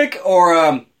her, Rick, or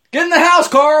get in the house,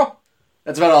 Carl.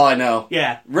 That's about all I know.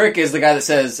 Yeah. Rick is the guy that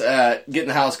says, get in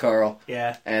the house, Carl.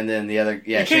 Yeah. And then the other,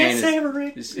 you can't save her,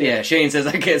 Rick. Yeah, Shane says,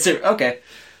 I can't save her. Okay.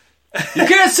 You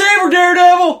can't save her,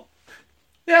 Daredevil!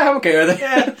 Yeah, I'm okay with it.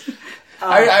 Yeah.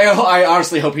 I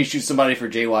honestly hope he shoots somebody for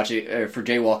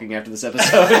jaywalking after this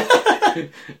episode.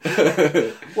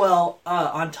 Well,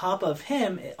 on top of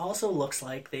him, it also looks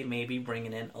like they may be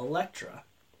bringing in Elektra.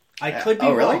 I could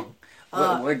be wrong.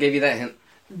 What gave you that hint?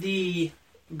 The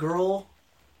girl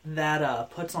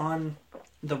that puts on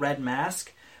the red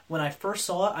mask. When I first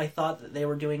saw it, I thought that they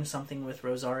were doing something with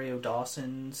Rosario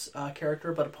Dawson's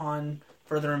character, but upon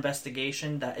further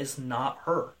investigation, that is not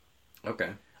her. Okay.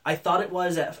 I thought it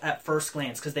was at first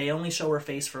glance, because they only show her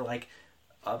face for like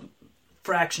a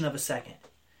fraction of a second.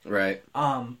 Right.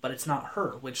 But it's not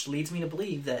her, which leads me to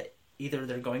believe that either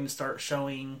they're going to start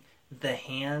showing the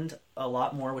hand a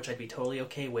lot more, which I'd be totally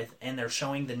okay with, and they're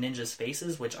showing the ninjas'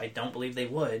 faces, which I don't believe they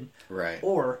would, Right.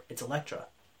 or it's Elektra.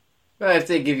 Well, if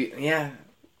they give you... Yeah.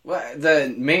 Well,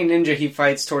 the main ninja he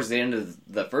fights towards the end of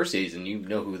the first season, you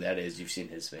know who that is. You've seen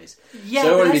his face. Yeah, so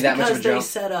it but wouldn't that's be that much because of a they jump.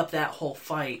 set up that whole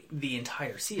fight the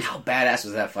entire season. How badass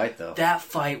was that fight, though? That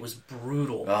fight was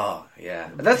brutal. Oh, yeah.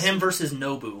 That's him versus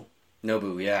Nobu.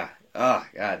 Nobu, yeah. Oh,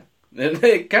 God.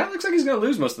 It kind of looks like he's going to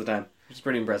lose most of the time. Which is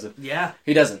pretty impressive. Yeah.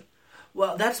 He doesn't.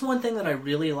 Well, that's one thing that I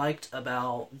really liked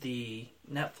about the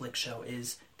Netflix show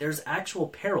is there's actual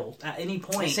peril at any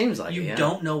point. It seems like you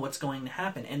don't know what's going to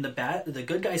happen, and the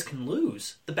good guys can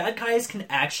lose. The bad guys can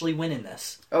actually win in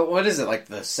this. Oh, what is it? Like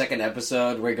the second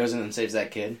episode where he goes in and saves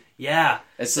that kid? Yeah,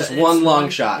 It's just one long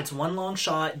shot. It's one long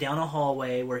shot down a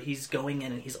hallway where he's going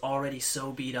in and he's already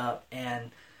so beat up,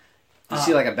 and You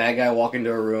see like a bad guy walk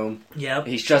into a room. Yep.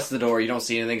 He shuts the door. You don't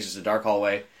see anything. It's just a dark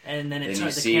hallway. And then Then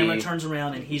the camera turns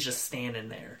around and he's just standing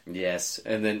there. Yes,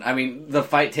 and then I mean the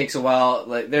fight takes a while.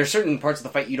 Like there are certain parts of the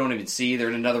fight you don't even see. They're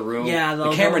in another room. Yeah,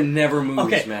 the camera never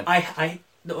moves, okay, man.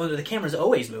 The camera's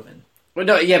always moving. Well,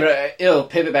 no, yeah, but it'll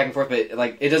pivot back and forth. But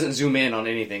like it doesn't zoom in on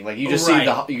anything. Like you just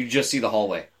see the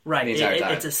hallway. Right, the entire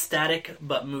time. It's a static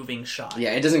but moving shot.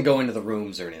 Yeah, it doesn't go into the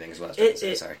rooms or anything. Is what I was trying to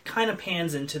say. Sorry. It kind of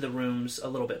pans into the rooms a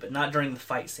little bit, but not during the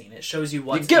fight scene. It shows you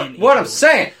what's You in get what I'm room.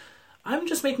 saying? I'm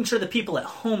just making sure the people at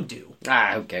home do.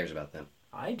 Who cares about them?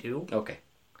 I do. Okay.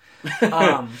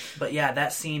 But yeah,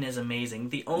 that scene is amazing.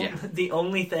 The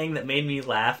only thing that made me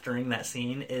laugh during that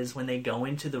scene is when they go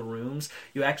into the rooms,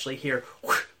 you actually hear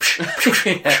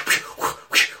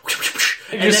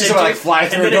You just sort of like fly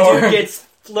through a door. And then a dude gets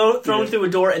thrown through a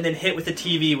door and then hit with a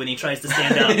TV when he tries to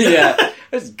stand up. Yeah.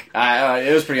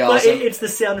 It was pretty awesome. But it's the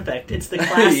sound effect. It's the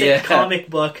classic comic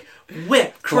book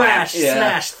whip, crash,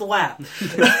 smash, thwap.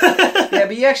 Yeah,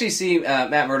 but you actually see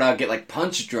Matt Murdock get like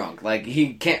punch drunk. Like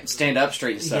he can't stand up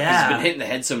straight and stuff. Yeah. He's been hit in the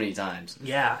head so many times.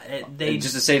 Yeah,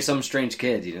 just to save some strange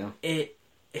kid, you know. It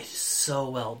is so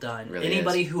well done. Really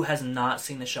Anybody who has not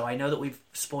seen the show, I know that we've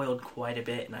spoiled quite a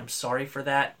bit, and I'm sorry for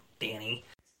that, Danny.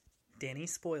 Danny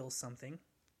spoils something.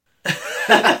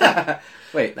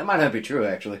 Wait, that might not be true,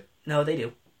 actually. No, they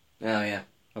do. Oh, yeah.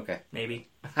 Okay. Maybe.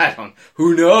 I don't...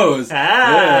 Who knows?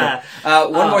 Ah! Yeah.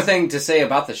 One more thing to say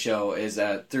about the show is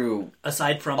through...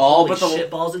 Aside from all holy but the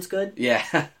shitballs, it's good? Yeah.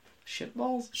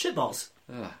 Shitballs? Shitballs.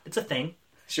 Ugh. It's a thing.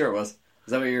 Sure it was. Is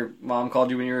that what your mom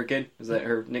called you when you were a kid? Is that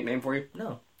her nickname for you?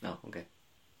 No. No, okay.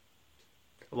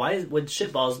 Why would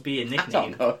shitballs be a I nickname?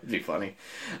 don't know. It'd be funny.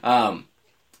 All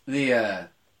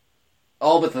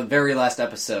but the very last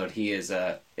episode, he is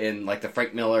in like the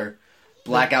Frank Miller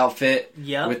black outfit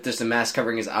with just a mask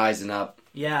covering his eyes and up.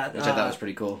 Yeah, which I thought was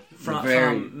pretty cool.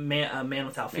 From Man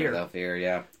Without Fear. Man Without Fear,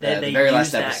 yeah. They the very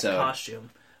last that episode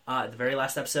costume. The very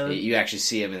last episode, you actually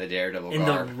see him in the Daredevil in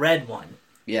garb. the red one.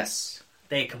 Yes,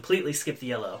 they completely skipped the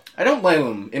yellow. I don't blame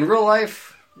him. In real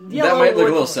life, Yellow that might look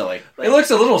a little silly. Like, it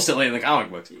looks a little silly in the comic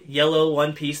books. Yellow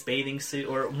one-piece bathing suit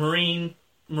or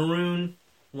maroon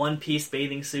one-piece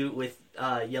bathing suit with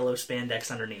yellow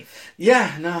spandex underneath.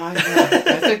 Yeah, no,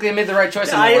 I think they made the right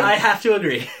choice. I have to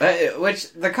agree.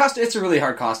 It's a really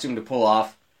hard costume to pull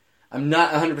off. I'm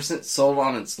not 100% sold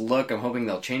on its look. I'm hoping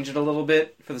they'll change it a little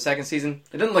bit for the second season.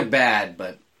 It doesn't look bad,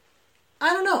 but...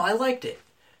 I don't know. I liked it.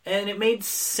 And it made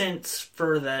sense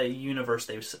for the universe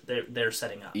they're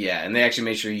setting up. Yeah, and they actually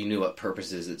made sure you knew what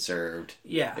purposes it served.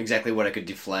 Yeah. Exactly what it could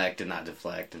deflect and not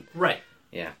deflect. And, right.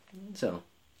 Yeah. So...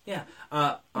 Yeah.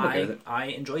 Okay I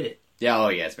enjoyed it. Yeah, oh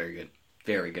yeah, it's very good.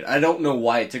 Very good. I don't know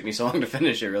why it took me so long to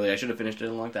finish it, really. I should have finished it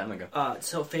a long time ago.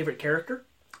 So, favorite character?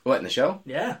 What, in the show?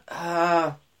 Yeah.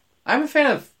 I'm a fan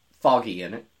of Foggy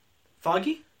in it.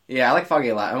 Foggy? Yeah, I like Foggy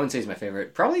a lot. I wouldn't say he's my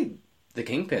favorite. Probably the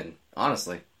Kingpin,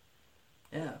 honestly.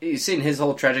 Yeah. You've seen his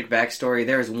whole tragic backstory.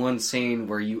 There's one scene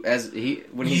where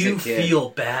when he's a kid... You feel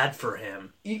bad for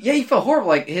him. Yeah, you feel horrible.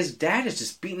 Like, his dad is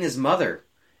just beating his mother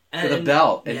with a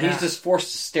belt. And he's just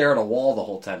forced to stare at a wall the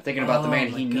whole time, thinking about the man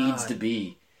he needs to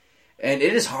be. And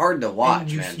it is hard to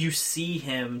watch, man. You see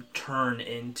him turn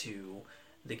into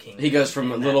the Kingpin. He goes from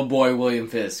little boy William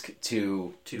Fisk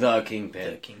to the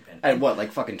Kingpin. The Kingpin. At what,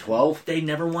 like fucking 12? They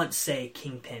never once say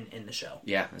Kingpin in the show.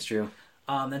 Yeah, that's true.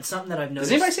 That's something that I've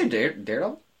noticed. Does anybody say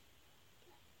Daredevil?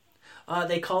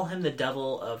 They call him the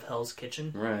Devil of Hell's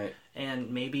Kitchen. Right.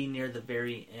 And maybe near the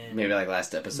very end. Maybe like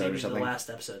last episode or something. The last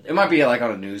episode. It might be like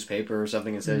on a newspaper or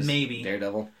something. It says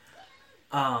Daredevil.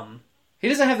 He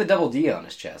doesn't have the double D on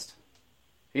his chest.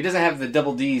 He doesn't have the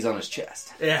double D's on his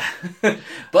chest. Yeah.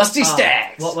 Busty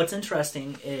Stacks! What's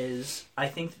interesting is I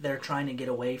think they're trying to get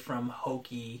away from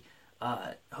hokey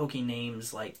hokey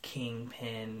names like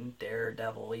Kingpin,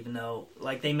 Daredevil, even though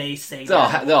like they may say they'll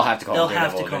have to call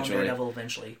him Daredevil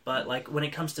eventually. But like when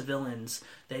it comes to villains,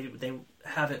 they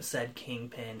haven't said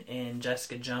Kingpin. In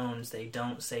Jessica Jones, they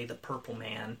don't say the Purple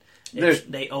Man.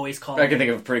 They always call. I can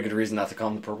think of a pretty good reason not to call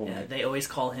him the Purple Man. They always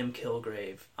call him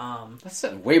Kilgrave. That's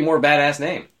a way more badass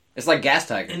name. It's like Gas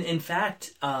Tiger. In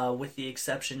fact, with the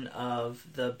exception of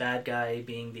the bad guy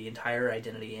being the entire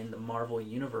identity in the Marvel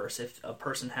Universe, if a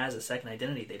person has a second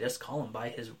identity, they just call him by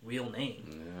his real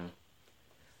name.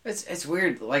 Yeah. It's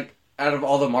weird. Like, out of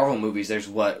all the Marvel movies, there's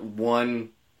one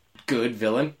good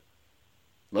villain?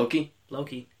 Loki.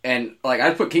 And, like,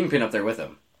 I'd put Kingpin up there with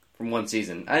him from one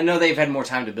season. I know they've had more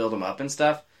time to build him up and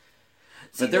stuff.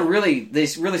 But they really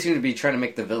seem to be trying to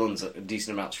make the villains a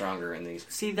decent amount stronger in these.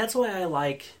 See, that's why I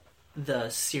like the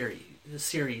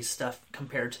series stuff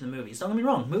compared to the movies. Don't get me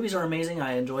wrong, movies are amazing.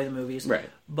 I enjoy the movies, right?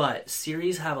 But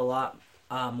series have a lot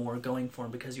more going for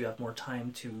them because you have more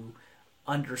time to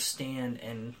understand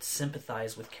and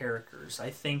sympathize with characters.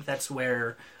 I think that's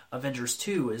where Avengers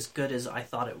 2, as good as I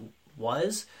thought it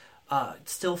was, it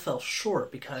still fell short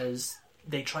because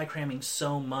they try cramming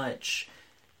so much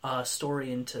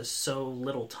story into so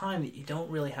little time that you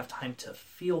don't really have time to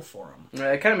feel for them.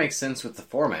 It kind of makes sense with the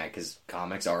format because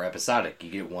comics are episodic. You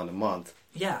get one a month.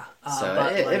 Yeah. So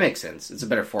it makes sense. It's a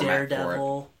better format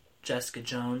Daredevil, Jessica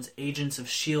Jones, Agents of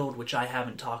S.H.I.E.L.D., which I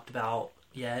haven't talked about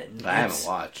yet. And I haven't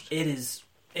watched. It is,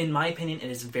 in my opinion,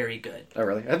 it is very good. Oh,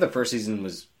 really? I thought the first season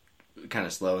was kind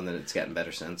of slow and then it's gotten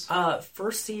better since.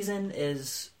 First season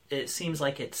it seems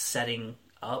like it's setting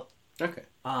up. Okay.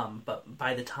 But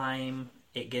by the time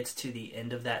it gets to the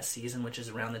end of that season, which is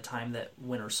around the time that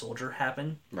Winter Soldier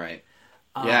happened. Right.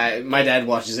 Yeah, my dad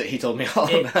watches it. He told me all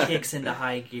about it. It kicks into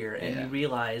high gear, and you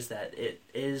realize that it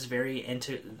is Agents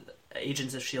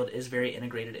of S.H.I.E.L.D. is very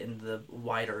integrated in the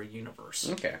wider universe.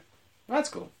 Okay. Well, that's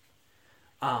cool.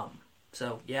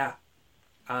 So, yeah.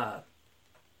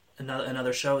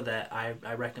 Another show that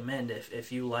I recommend.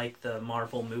 If you like the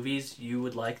Marvel movies, you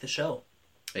would like the show.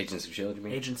 Agents of S.H.I.E.L.D., you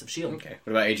mean? Agents of S.H.I.E.L.D. Okay.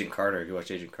 What about Agent Carter? Did you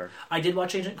watch Agent Carter? I did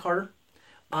watch Agent Carter.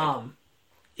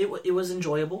 It was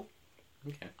enjoyable.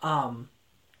 Okay.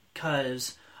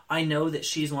 Because I know that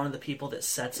she's one of the people that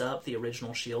sets up the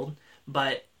original S.H.I.E.L.D.,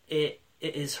 but it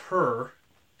is her.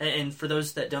 And for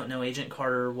those that don't know, Agent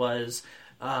Carter was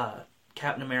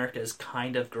Captain America's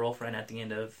kind of girlfriend at the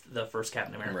end of the first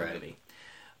Captain America movie.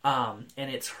 And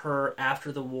it's her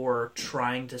after the war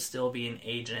trying to still be an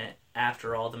agent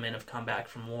after all the men have come back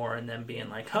from war, and then being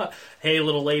like, hey,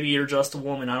 little lady, you're just a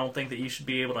woman. I don't think that you should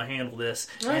be able to handle this.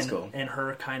 That's cool. And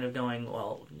her kind of going,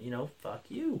 well, fuck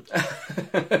you.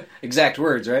 Exact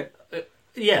words, right?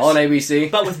 Yes. On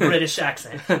ABC. But with British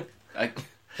accent.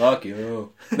 Fuck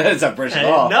you. That is not British at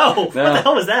all. No. What the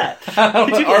hell was that?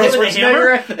 Did you get hit with a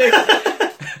hammer?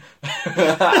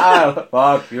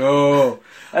 Fuck you.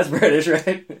 That's British,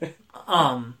 right?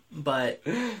 But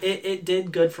it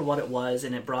did good for what it was,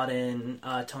 and it brought in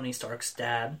Tony Stark's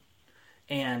dad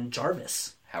and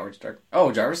Jarvis. Howard Stark.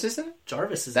 Oh, Jarvis is in it?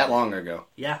 Jarvis is that long ago.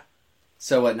 Yeah.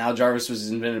 So what? Now Jarvis was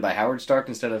invented by Howard Stark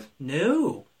instead of?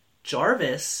 No,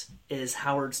 Jarvis is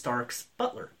Howard Stark's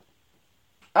butler.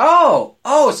 Oh,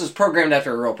 so it's programmed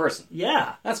after a real person.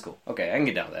 Yeah, that's cool. Okay, I can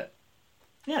get down with that.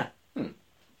 Yeah.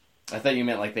 I thought you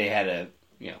meant like they had a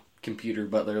computer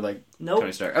butler like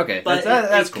Tony Stark. Okay, but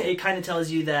that's cool. It kind of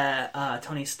tells you that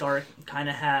Tony Stark kind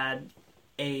of had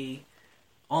a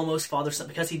almost father-son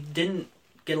because he didn't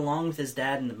get along with his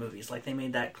dad in the movies. Like they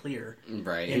made that clear.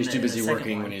 Right, he was too busy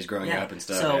working when he was growing up and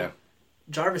stuff. So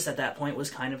Jarvis at that point was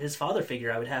kind of his father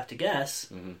figure, I would have to guess.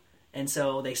 Mm-hmm. And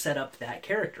so they set up that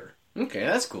character. Okay,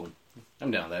 that's cool. I'm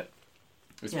down with that.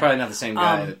 It's probably not the same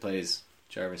guy that plays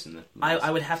Jarvis in the movies. I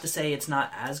would have to say it's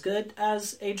not as good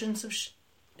as Agents of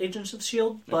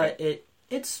S.H.I.E.L.D., but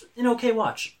it's an okay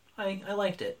watch. I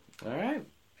liked it. All right.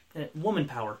 Woman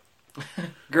power.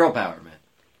 Girl power, man.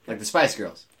 Like the Spice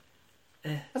Girls.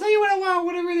 I'll tell you what I want,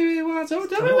 what I really, really want. So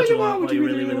tell me what you want, what you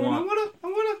really, really want. I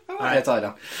want. Right. That's all I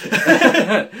know.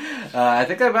 I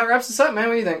think that about wraps us up, man.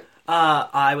 What do you think?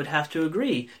 I would have to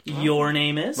agree. Your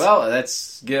name is? Well,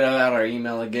 let's get out our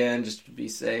email again, just to be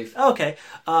safe. Okay.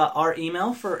 Our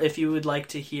email, for if you would like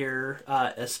to hear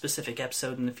a specific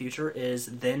episode in the future, is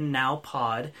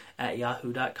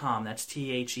thennowpod@yahoo.com. That's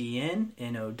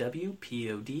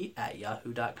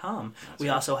THENNOWPOD@yahoo.com. We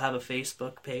also have a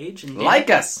Facebook page. And like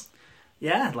us!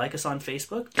 Yeah, like us on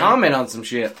Facebook. Comment on some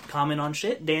shit. Comment on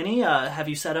shit. Danny, have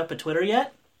you set up a Twitter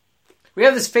yet? We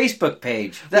have this Facebook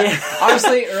page.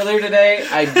 Honestly, earlier today,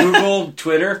 I Googled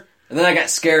Twitter, and then I got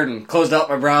scared and closed out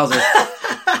my browser.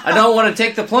 I don't want to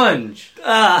take the plunge.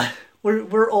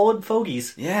 We're old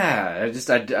fogies. Yeah,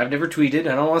 I've never tweeted.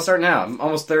 I don't want to start now. I'm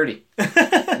almost 30. You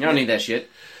don't need that shit.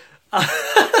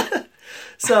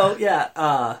 So,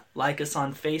 yeah, like us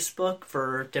on Facebook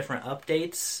for different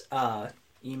updates.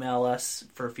 Email us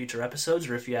for future episodes,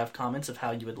 or if you have comments of how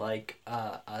you would like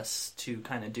us to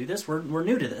kind of do this. We're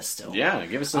new to this still. Yeah,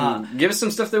 give us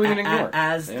some stuff that we can ignore.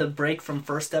 As the break from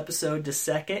first episode to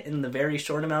second, in the very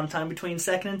short amount of time between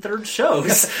second and third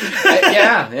shows.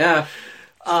 Yeah.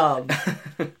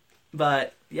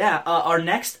 But yeah, our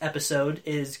next episode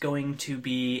is going to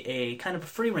be a kind of a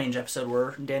free range episode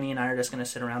where Danny and I are just going to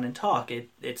sit around and talk.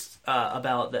 It's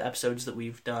about the episodes that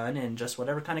we've done and just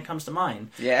whatever kind of comes to mind.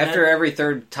 Yeah, after every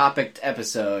third topic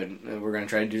episode, we're going to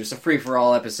try to do just a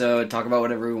free-for-all episode, talk about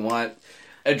whatever we want,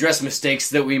 address mistakes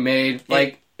that we made.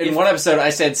 In one episode,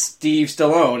 I said Steve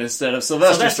Stallone instead of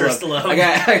Sylvester Stallone.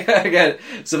 I got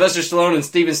Sylvester Stallone and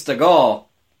Steven Seagal.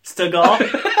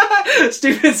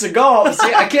 Steven Seagal.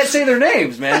 See, I can't say their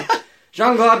names, man.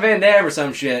 Jean-Claude Van Damme or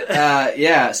some shit.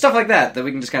 Yeah, stuff like that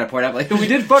we can just kind of point out. Like, we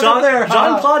did fuck up there.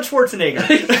 Jean-Claude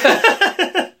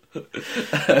Schwarzenegger.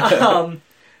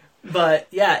 But,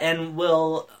 yeah, and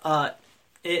we'll...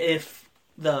 if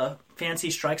the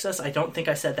fancy strikes us... I don't think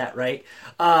I said that right.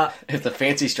 If the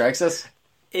fancy strikes us?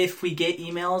 If we get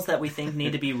emails that we think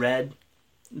need to be read...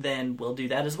 then we'll do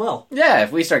that as well. Yeah,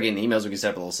 if we start getting emails, we can set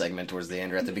up a little segment towards the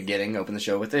end or at the beginning, open the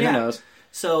show with it, who knows.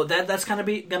 So that's kind of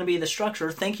going to be the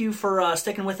structure. Thank you for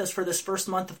sticking with us for this first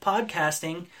month of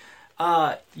podcasting.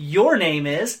 Your name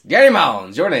is... Gary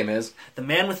Mounds. Your name is... The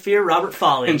Man with Fear, Robert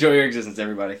Foley. Enjoy your existence,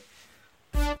 everybody.